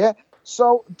 Yeah.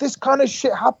 So this kind of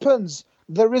shit happens.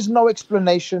 There is no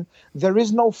explanation. There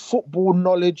is no football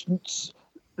knowledge,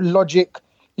 logic.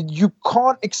 You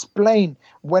can't explain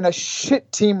when a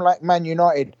shit team like Man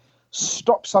United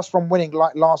stops us from winning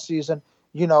like last season.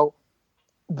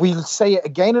 We'll say it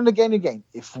again and again and again.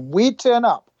 If we turn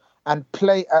up and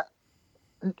play at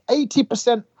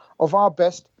 80% of our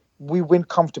best, we win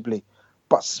comfortably.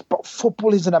 But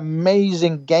football is an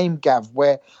amazing game, Gav,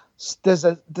 where there's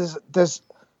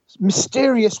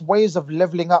mysterious ways of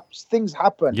leveling up. Things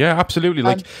happen. Yeah,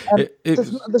 absolutely.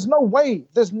 There's no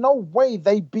way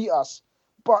they beat us.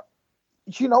 But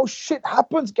shit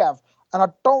happens, Gav, and I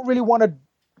don't want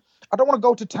to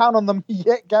go to town on them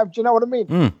yet, Gav. Do you know what I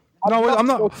mean? No, I'm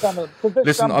not.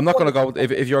 Listen, I'm not going to go.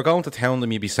 If you're going to town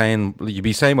them, you'd be saying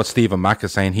what Stephen Mack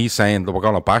is saying. He's saying that we're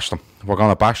going to bash them. We're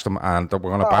going to bash them, and we're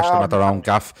going to bash them at their own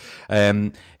gaff.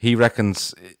 He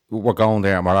reckons we're going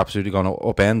there and we're absolutely going to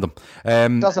upend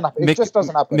them. Doesn't happen. It just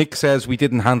doesn't happen. Mick says we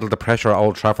didn't handle the pressure at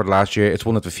Old Trafford last year. It's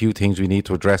one of the few things we need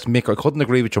to address. Mick, I couldn't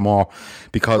agree with you more,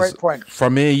 because for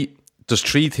me,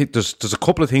 there's a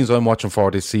couple of things I'm watching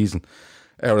for this season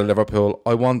out of Liverpool.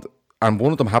 And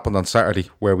one of them happened on Saturday,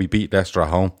 where we beat Leicester at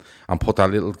home and put that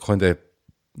little kind of,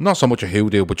 not so much a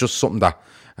hoodoo, but just something that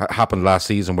happened last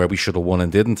season where we should have won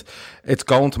and didn't. It's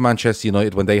going to Manchester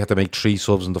United when they had to make 3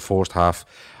 subs in the first half,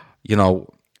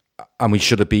 and we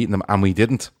should have beaten them, and we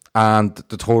didn't. And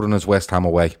the third one is West Ham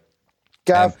away.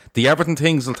 Gav. The Everton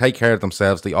things will take care of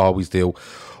themselves. They always do.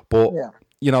 But,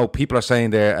 people are saying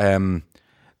there,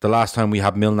 the last time we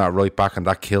had Milner right back and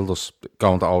that killed us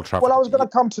going to Old Trafford. Well, I was going to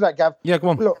come to that, Gav. Yeah, go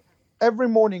on. Look, every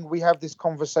morning we have this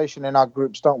conversation in our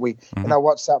groups, don't we? In our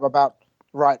WhatsApp about,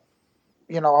 are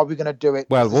we going to do it?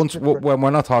 Well, when we're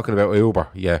not talking about Uber,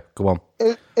 yeah, go on.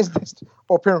 Is this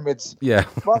or pyramids? Yeah.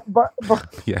 But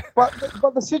yeah. But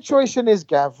the situation is,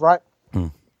 Gav, right?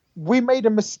 We made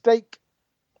a mistake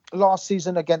last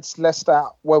season against Leicester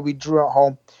where we drew at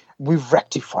home. We've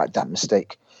rectified that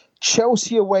mistake.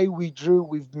 Chelsea away, we drew.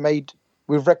 We've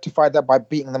rectified that by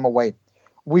beating them away.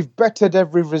 We've bettered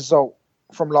every result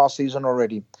from last season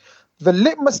already. The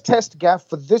litmus test, Gav,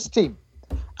 for this team,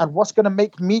 and what's going to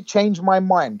make me change my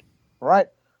mind, right,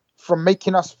 from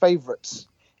making us favourites,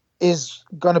 is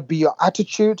going to be our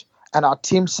attitude and our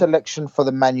team selection for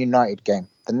the Man United game,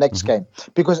 the next game.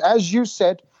 Because as you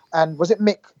said, and was it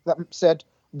Mick that said,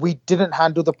 we didn't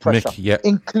handle the pressure,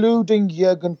 including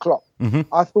Jurgen Klopp.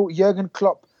 I thought Jurgen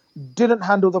Klopp didn't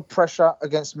handle the pressure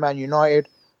against Man United.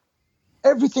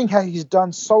 Everything he's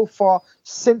done so far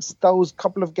since those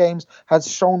couple of games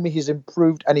has shown me he's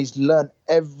improved, and he's learned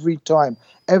every time.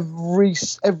 Every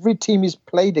team he's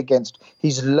played against,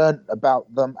 he's learned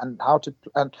about them and how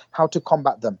to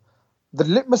combat them. The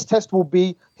litmus test will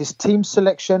be his team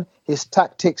selection, his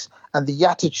tactics, and the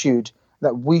attitude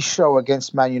that we show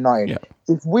against Man United.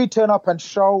 Yeah. If we turn up and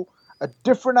show a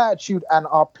different attitude and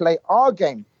play our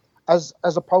game, as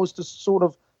opposed to sort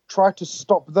of try to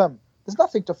stop them, there's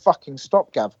nothing to fucking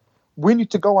stop, Gav. We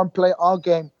need to go and play our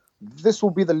game this will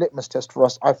be the litmus test for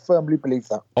us. I firmly believe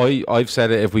that. I've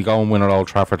said it, if we go and win at Old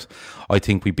Trafford, I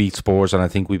think we beat Spurs and I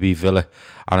think we beat Villa,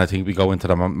 and I think we go into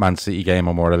the Man City game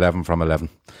and we're 11 from 11.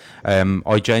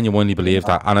 I genuinely believe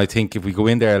that, and I think if we go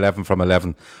in there 11 from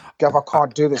 11... Gav, I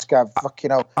can't do this, Gav. Fuck,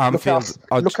 look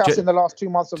at us in the last 2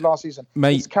 months of last season.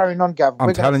 Mate, it's carrying on, Gav.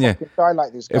 I'm telling you, die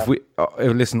like this, Gav. if we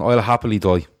listen, I'll happily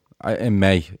die in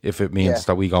May if it means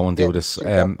that we go and do this.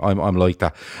 I'm like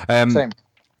that. Same.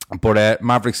 But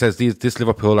Maverick says this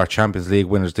Liverpool are Champions League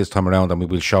winners this time around, and we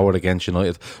will show it against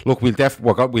United. Look, we'll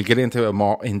get into it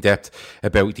more in depth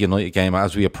about the United game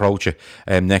as we approach it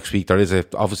next week. There is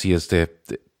obviously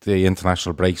the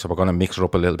international break, so we're going to mix it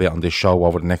up a little bit on this show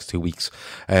over the next 2 weeks.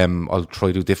 I'll try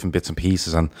to do different bits and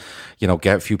pieces, and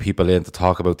get a few people in to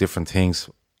talk about different things,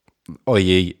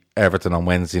 i.e. Everton on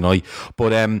Wednesday night.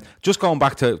 But just going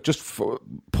back to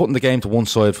putting the game to one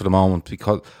side for the moment,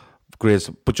 because.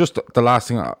 Grizz, but just the last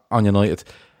thing on United,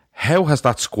 how has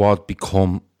that squad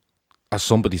become, as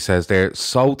somebody says there,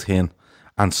 so thin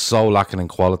and so lacking in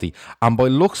quality, and by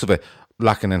looks of it,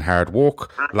 lacking in hard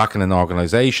work, lacking in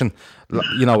organisation,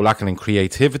 lacking in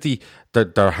creativity?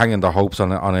 They're hanging their hopes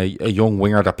on a young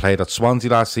winger that played at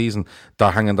Swansea last season.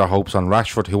 They're hanging their hopes on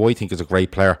Rashford, who I think is a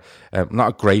great player. Not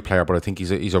a great player, but I think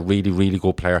he's a really, really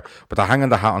good player. But they're hanging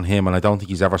their hat on him, and I don't think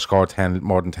he's ever scored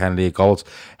more than 10 league goals.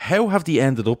 How have they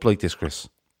ended up like this, Chris?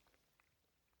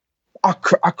 I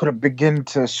couldn't begin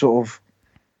to sort of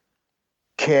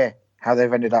care how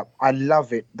they've ended up. I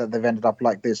love it that they've ended up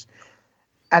like this.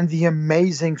 And the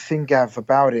amazing thing, Gav,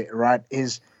 about it, right,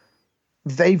 is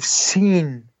they've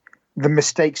seen the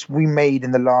mistakes we made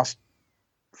in the last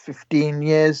 15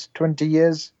 years, 20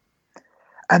 years,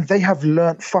 and they have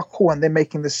learnt fuck all, and they're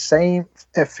making the same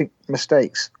effing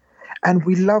mistakes. And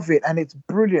we love it, and it's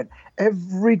brilliant.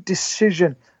 Every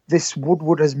decision this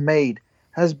Woodward has made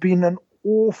has been an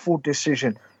awful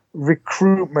decision.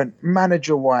 Recruitment,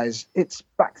 manager-wise, it's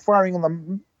backfiring on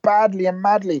them badly and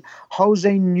madly.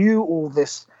 Jose knew all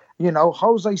this.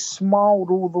 Jose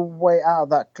smiled all the way out of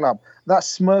that club. That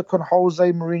smirk on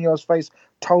Jose Mourinho's face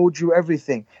told you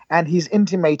everything. And he's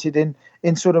intimated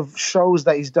in sort of shows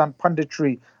that he's done,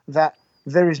 punditry, that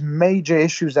there is major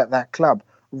issues at that club.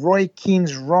 Roy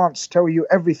Keane's rants tell you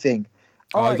everything.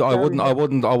 I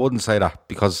wouldn't say that,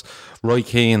 because Roy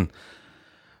Keane...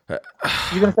 You're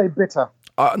going to say bitter?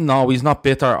 No, he's not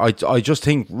bitter. I just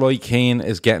think Roy Keane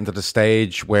is getting to the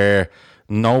stage where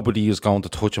nobody is going to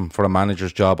touch him for a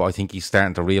manager's job. I think he's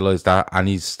starting to realise that, and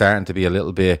he's starting to be a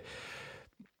little bit,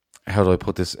 how do I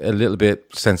put this, a little bit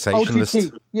sensationalist.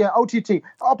 OTT. Yeah, OTT.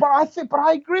 But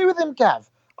I agree with him, Gav.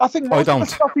 I think most of the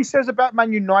stuff he says about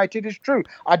Man United is true.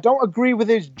 I don't agree with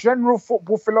his general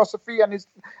football philosophy and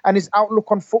his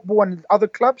outlook on football and other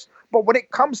clubs. But when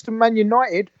it comes to Man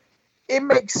United, it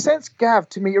makes sense, Gav,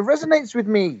 to me. It resonates with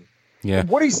me. Yeah.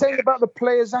 What he's saying about the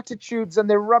players' attitudes and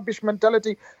their rubbish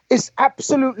mentality is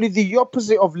absolutely the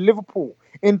opposite of Liverpool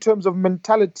in terms of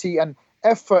mentality and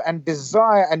effort and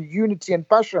desire and unity and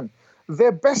passion.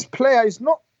 Their best player is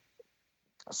not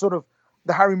sort of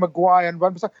the Harry Maguire and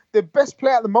Van Bissaka. Their best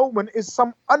player at the moment is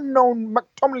some unknown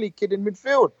McTominay kid in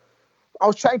midfield. I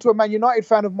was chatting to a Man United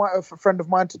friend of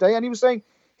mine today, and he was saying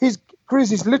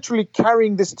Grizz is literally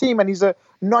carrying this team, and he's a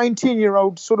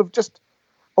 19-year-old sort of just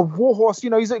a warhorse.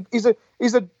 He's a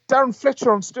Darren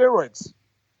Fletcher on steroids.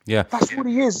 Yeah, that's what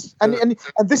he is, and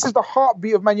this is the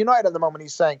heartbeat of Man United at the moment.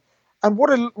 He's saying, and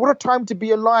what a time to be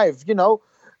alive.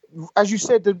 As you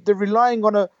said, they're relying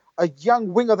on a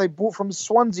young winger they bought from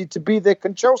Swansea to be their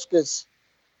Kanchelskis.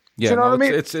 Yeah, do you know what I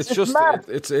mean? It's just mad.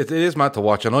 It is mad to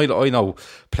watch, and I know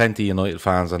plenty of United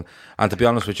fans, and to be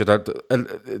honest with you,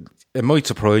 that it might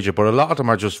surprise you, but a lot of them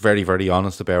are just very, very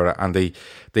honest about it, and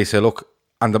they say, look,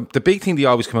 and the big thing they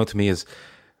always come out to me is,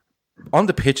 on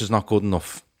the pitch is not good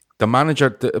enough. The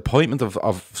manager, the appointment of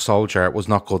Solskjaer was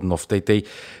not good enough.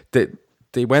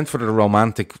 They went for the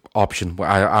romantic option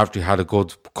after he had a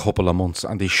good couple of months,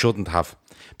 and they shouldn't have.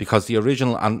 Because the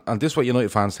original, and this is what United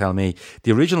fans tell me,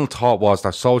 the original thought was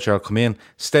that Solskjaer would come in,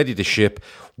 steady the ship,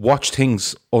 watch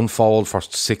things unfold for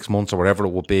 6 months or whatever it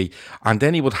would be, and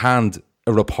then he would hand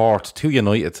a report to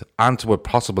United and to a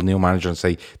possible new manager and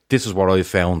say, this is what I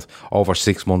found over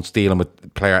 6 months dealing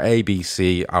with player A, B,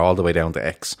 C, all the way down to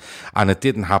X. And it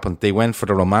didn't happen. They went for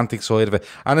the romantic side of it.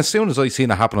 And as soon as I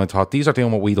seen it happen, I thought, these are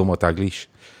doing what we done with Dalglish.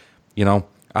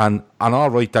 And all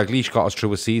right, Dalglish got us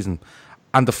through a season.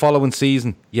 And the following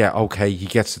season, yeah, okay, he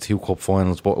gets the 2 cup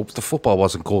finals, but the football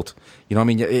wasn't good. You know what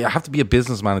I mean? You have to be a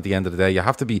businessman at the end of the day. You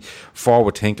have to be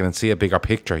forward thinking and see a bigger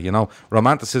picture,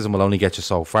 Romanticism will only get you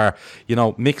so far.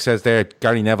 Mick says there,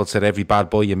 Gary Neville said, every bad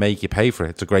boy you make, you pay for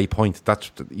it. It's a great point.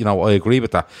 That's, I agree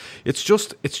with that. It's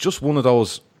just one of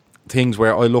those, things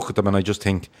where I look at them and I just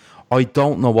think, I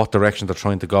don't know what direction they're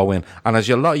trying to go in. And as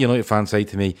a lot of United fans say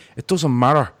to me, it doesn't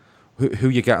matter who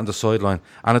you get on the sideline,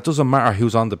 and it doesn't matter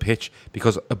who's on the pitch,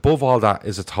 because above all that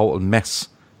is a total mess.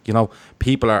 You know,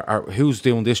 people are who's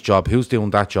doing this job, who's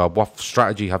doing that job, what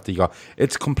strategy have they got?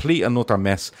 It's complete and utter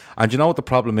mess. And you know what the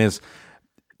problem is?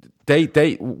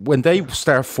 They when they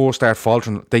start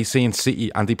faltering, they see in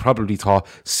City, and they probably thought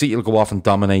City will go off and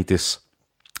dominate this,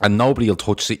 and nobody will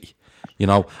touch City. You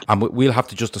know, and we'll have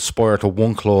to just aspire to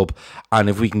one club, and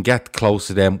if we can get close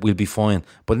to them, we'll be fine.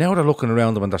 But now they're looking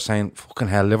around them and they're saying, fucking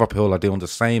hell, Liverpool are doing the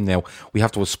same now. We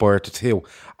have to aspire to two.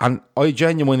 And I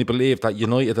genuinely believe that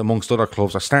United, amongst other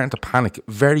clubs, are starting to panic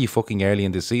very fucking early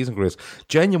in this season, Chris.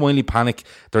 Genuinely panic.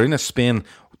 They're in a spin.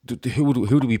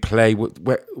 Who do we play?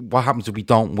 What happens if we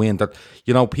don't win? That,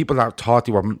 you know, people that thought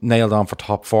they were nailed on for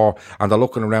top four, and they're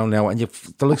looking around now, and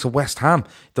the likes of West Ham,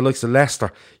 the likes of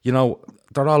Leicester, you know,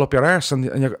 they're all up your arse, and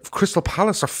your Crystal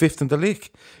Palace are fifth in the league.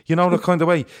 You know, that kind of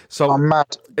way. So I'm mad.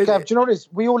 Gav, do you know what it is?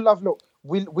 We all love, look,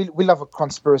 we love a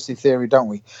conspiracy theory, don't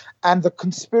we? And the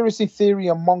conspiracy theory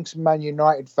amongst Man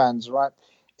United fans, right,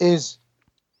 is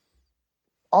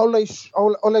Ole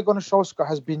Gunnar Solskjaer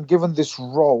has been given this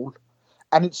role,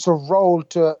 and it's a role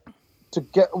to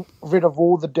get rid of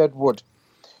all the dead wood,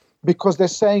 because they're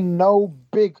saying no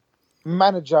big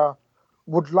manager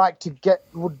would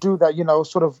do that, you know,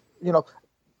 sort of, you know,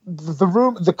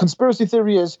 the conspiracy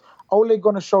theory is Ole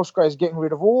Gunnar Solskjaer is getting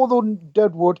rid of all the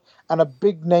dead wood, and a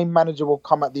big name manager will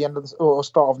come at the end of or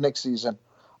start of next season.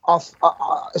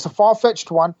 It's a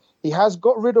far-fetched one. He has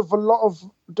got rid of a lot of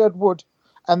dead wood,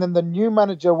 and then the new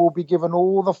manager will be given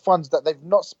all the funds that they've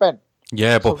not spent.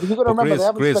 Yeah, but so you've got to remember, they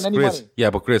haven't spent any money. Yeah,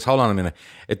 but Chris, hold on a minute.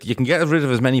 You can get rid of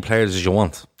as many players as you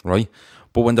want, right?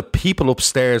 But when the people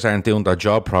upstairs aren't doing their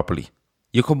job properly,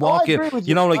 you can walk in.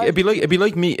 You know, like it'd be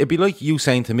like me. It'd be like you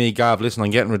saying to me, Gav, listen,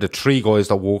 I'm getting rid of 3 guys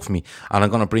that work for me, and I'm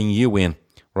going to bring you in,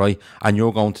 right? And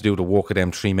you're going to do the work of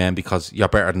them 3 men because you're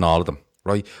better than all of them,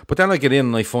 right? But then I get in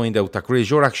and I find out that, Grizz,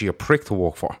 you're actually a prick to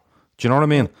work for. Do you know what I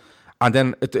mean? And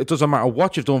then it doesn't matter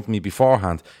what you've done for me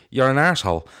beforehand. You're an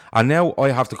arsehole. And now I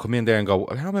have to come in there and go,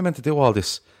 how am I meant to do all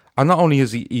this? And not only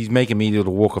is he's making me do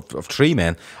the work of 3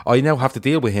 men, I now have to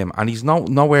deal with him, and he's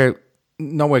nowhere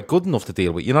good enough to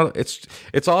deal with. You know,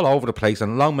 it's all over the place,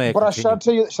 and long may it continue.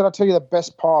 But should I tell you the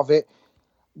best part of it?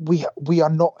 We are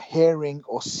not hearing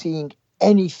or seeing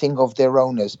anything of their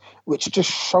owners, which just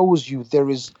shows you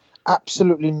there is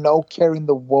absolutely no care in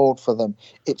the world for them.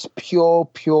 It's pure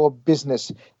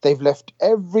business. They've left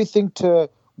everything to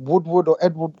Woodward or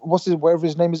Edward, wherever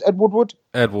his name is, Ed Woodward?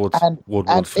 Woodward,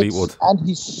 Fleetwood. And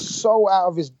he's so out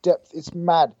of his depth, it's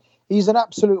mad. He's an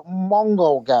absolute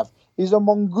Mongo, Gav. He's a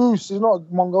mongoose. He's not a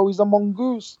Mongo, he's a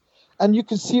mongoose. And you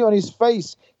can see on his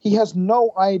face, he has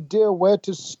no idea where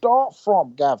to start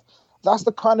from, Gav. That's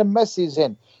the kind of mess he's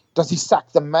in. Does he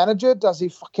sack the manager? Does he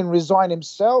fucking resign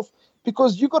himself?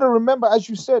 Because you got to remember, as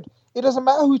you said, it doesn't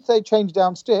matter who they change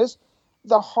downstairs.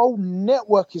 The whole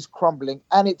network is crumbling,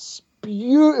 and it's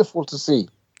beautiful to see.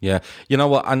 Yeah, you know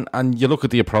what, and you look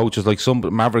at the approaches, like some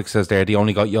Maverick says there, they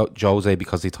only got Jose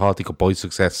because they thought they could buy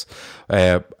success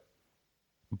by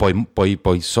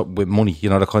with money, you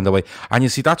know, the kind of way. And you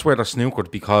see, that's where they're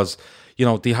snookered, because, you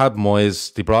know, they had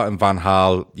Moyes, they brought in Van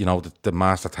Gaal, you know, the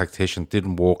master tactician,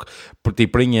 didn't work. But they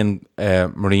bring in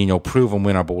Mourinho, proven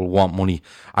winner, but will want money.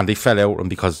 And they fell out, and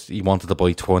because he wanted to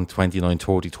buy 29,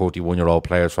 30, 31-year-old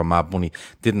players for mad money,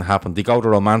 didn't happen. They go the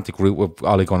romantic route with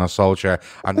Ole Gunnar Solskjaer,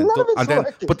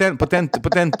 but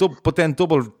then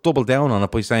double down on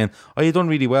it by saying, "Oh, you done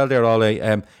really well there,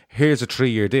 Ole. Here's a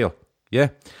 3-year deal." Yeah.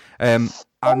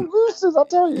 Gooses, I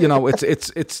tell you. You know,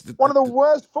 it's one of the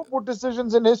worst football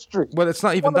decisions in history. Well, it's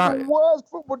not even that. One of the worst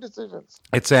football decisions.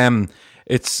 It's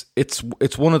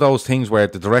one of those things where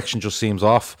the direction just seems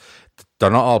off.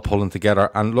 They're not all pulling together.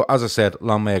 And look, as I said,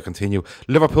 long may it continue.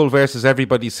 Liverpool versus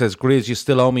everybody says, Grizz, you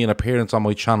still owe me an appearance on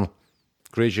my channel.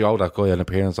 Grizz, you owe that guy an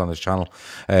appearance on his channel.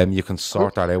 You can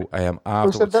sort that out.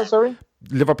 Who said that, sorry?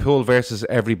 Liverpool versus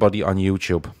everybody on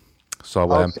YouTube.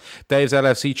 So Dave's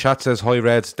LFC chat says, hi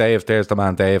Reds. Dave, there's the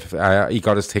man Dave. He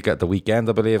got his ticket at the weekend,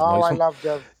 I believe. Oh, nice I love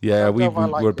Dave. Yeah,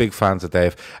 we're big fans of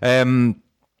Dave.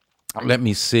 Let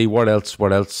me see, what else?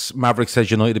 Maverick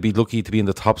says United would be lucky to be in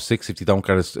the top 6 if they don't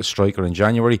get a striker in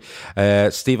January.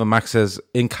 Stephen Mack says,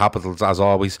 in capitals as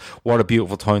always, what a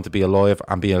beautiful time to be alive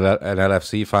and be an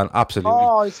LFC fan. Absolutely.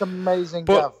 Oh, it's amazing.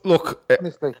 But Gav. look,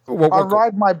 honestly, I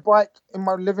ride my bike in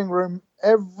my living room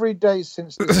every day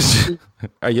since this.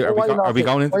 Are we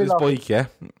going into this bike? Yeah.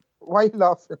 Why are you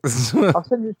laughing?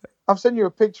 I've sent you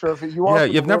a picture of it. Yeah,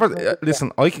 you've never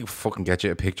listen. I can fucking get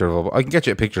you a picture of. I can get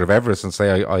you a picture of Everest and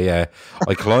say I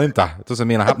climbed that. It doesn't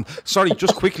mean it happened. Sorry,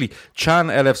 just quickly. Chan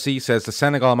LFC says the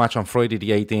Senegal match on Friday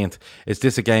the 18th. Is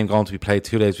this a game going to be played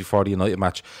 2 days before the United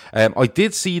match? I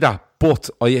did see that, but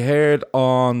I heard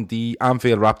on the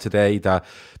Anfield Wrap today that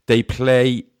they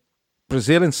play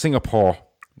Brazil and Singapore,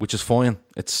 which is fine.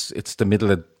 It's the middle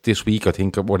of this week, I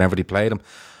think, or whenever they play them.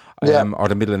 Or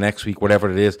the middle of next week,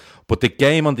 whatever it is. But the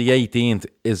game on the 18th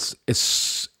is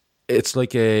it's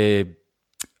like a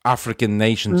African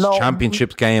Nations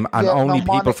Championships game, and only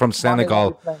people from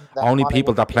Senegal, only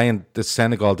people that play in the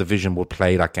Senegal division will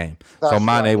play that game. So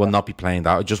Mane will not be playing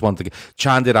that. I just want to.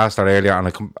 Chan did ask that earlier,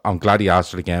 and I'm glad he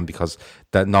asked it again because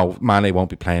Mane won't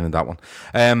be playing in that one.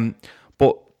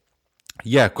 But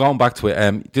yeah, going back to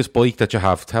it, this bike that you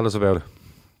have, tell us about it.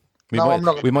 We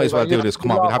might as well do this.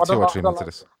 Come on, we'll have 2 or 3 minutes of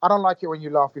this. I don't like it when you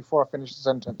laugh before I finish the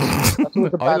sentence. That's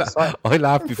always a bad sign. I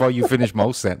laugh before you finish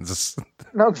most sentences.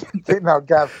 No,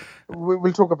 Gav.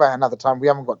 We'll talk about it another time. We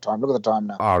haven't got time. Look at the time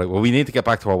now. All right. Well, we need to get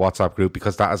back to our WhatsApp group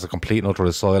because that is a complete and utter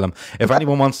asylum. If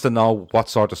anyone wants to know what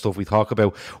sort of stuff we talk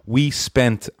about, we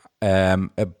spent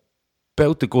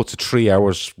about the guts of 3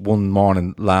 hours one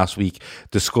morning last week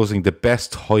discussing the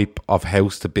best type of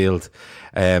house to build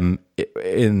in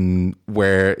an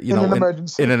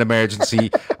emergency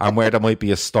and where there might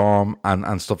be a storm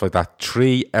and stuff like that.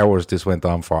 3 hours this went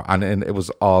on for, and it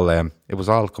was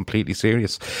all completely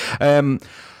serious.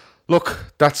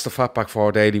 Look, that's the Fatback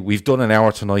 4 Daily. We've done an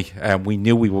hour tonight, and we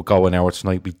knew we would go an hour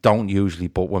tonight. We don't usually,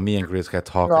 but when me and Grizz get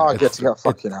talking,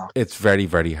 it's very,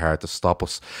 very hard to stop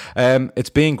us. It's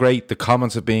been great. The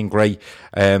comments have been great.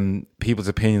 People's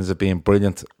opinions have been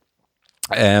brilliant.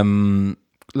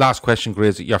 Last question,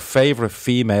 Grizz. Your favourite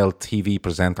female TV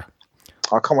presenter?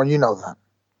 Oh, come on, you know that.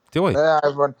 Do I?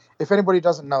 Everyone, if anybody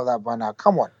doesn't know that by now,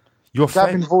 come on.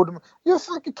 Gavin Vorderman. You're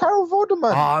fucking Carol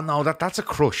Vorderman. Oh, no, that's a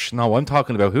crush. No, I'm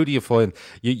talking about who do you find?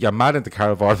 You're mad into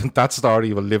Carol Vorderman. That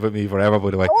story will live with me forever,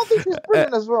 by the way. I think she's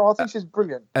brilliant as well. I think she's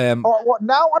brilliant. What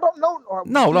now? I don't know.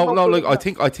 No. Like, I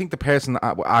think the person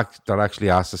that actually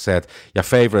asked us said, your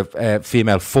favourite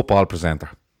female football presenter.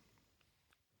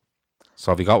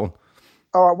 So have you got one?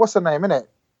 All right, what's her name, innit?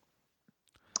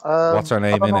 What's her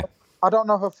name, innit? I don't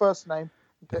know her first name.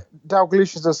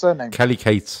 Dalglish is her surname. Kelly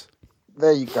Cates.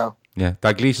 There you go. Yeah,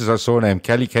 Dalglish is her surname.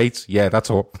 Kelly Cates. Yeah, that's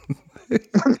her.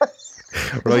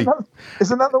 Right.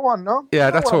 Isn't that the one, no?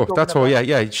 Yeah, that's her. That's her.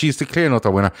 Yeah. She's the clear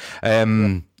cut winner.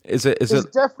 Is it? It's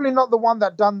definitely not the one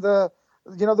that done the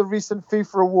recent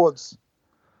FIFA awards.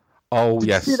 Oh, Did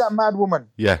yes. you see that mad woman?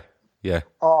 Yeah.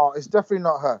 Oh, it's definitely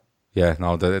not her. Yeah,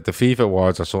 no, the FIFA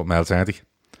awards are something else, aren't they?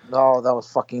 No, that was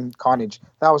fucking carnage.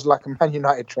 That was like a Man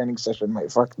United training session,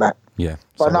 mate. Fuck that. Yeah.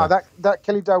 But no, that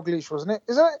Kelly Dalglish, wasn't it?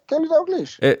 Isn't it Kelly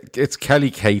Dalglish? It's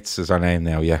Kelly Cates is her name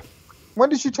now, yeah. When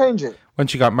did she change it? When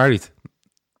she got married.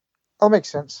 Oh, makes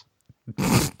sense.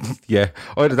 Yeah.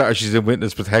 Either that or she's in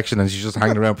witness protection and she's just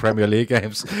hanging around Premier League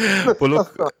games. But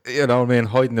look, you know what I mean,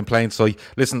 hiding in plain sight.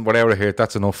 Listen, we're out of here.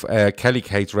 That's enough. Kelly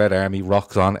Cates' Red Army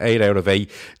rocks on. 8 out of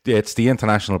 8. It's the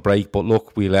international break, but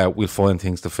look, we'll find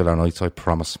things to fill our nights, I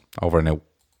promise. Over and out.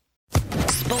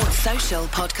 Sports Social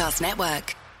Podcast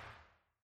Network.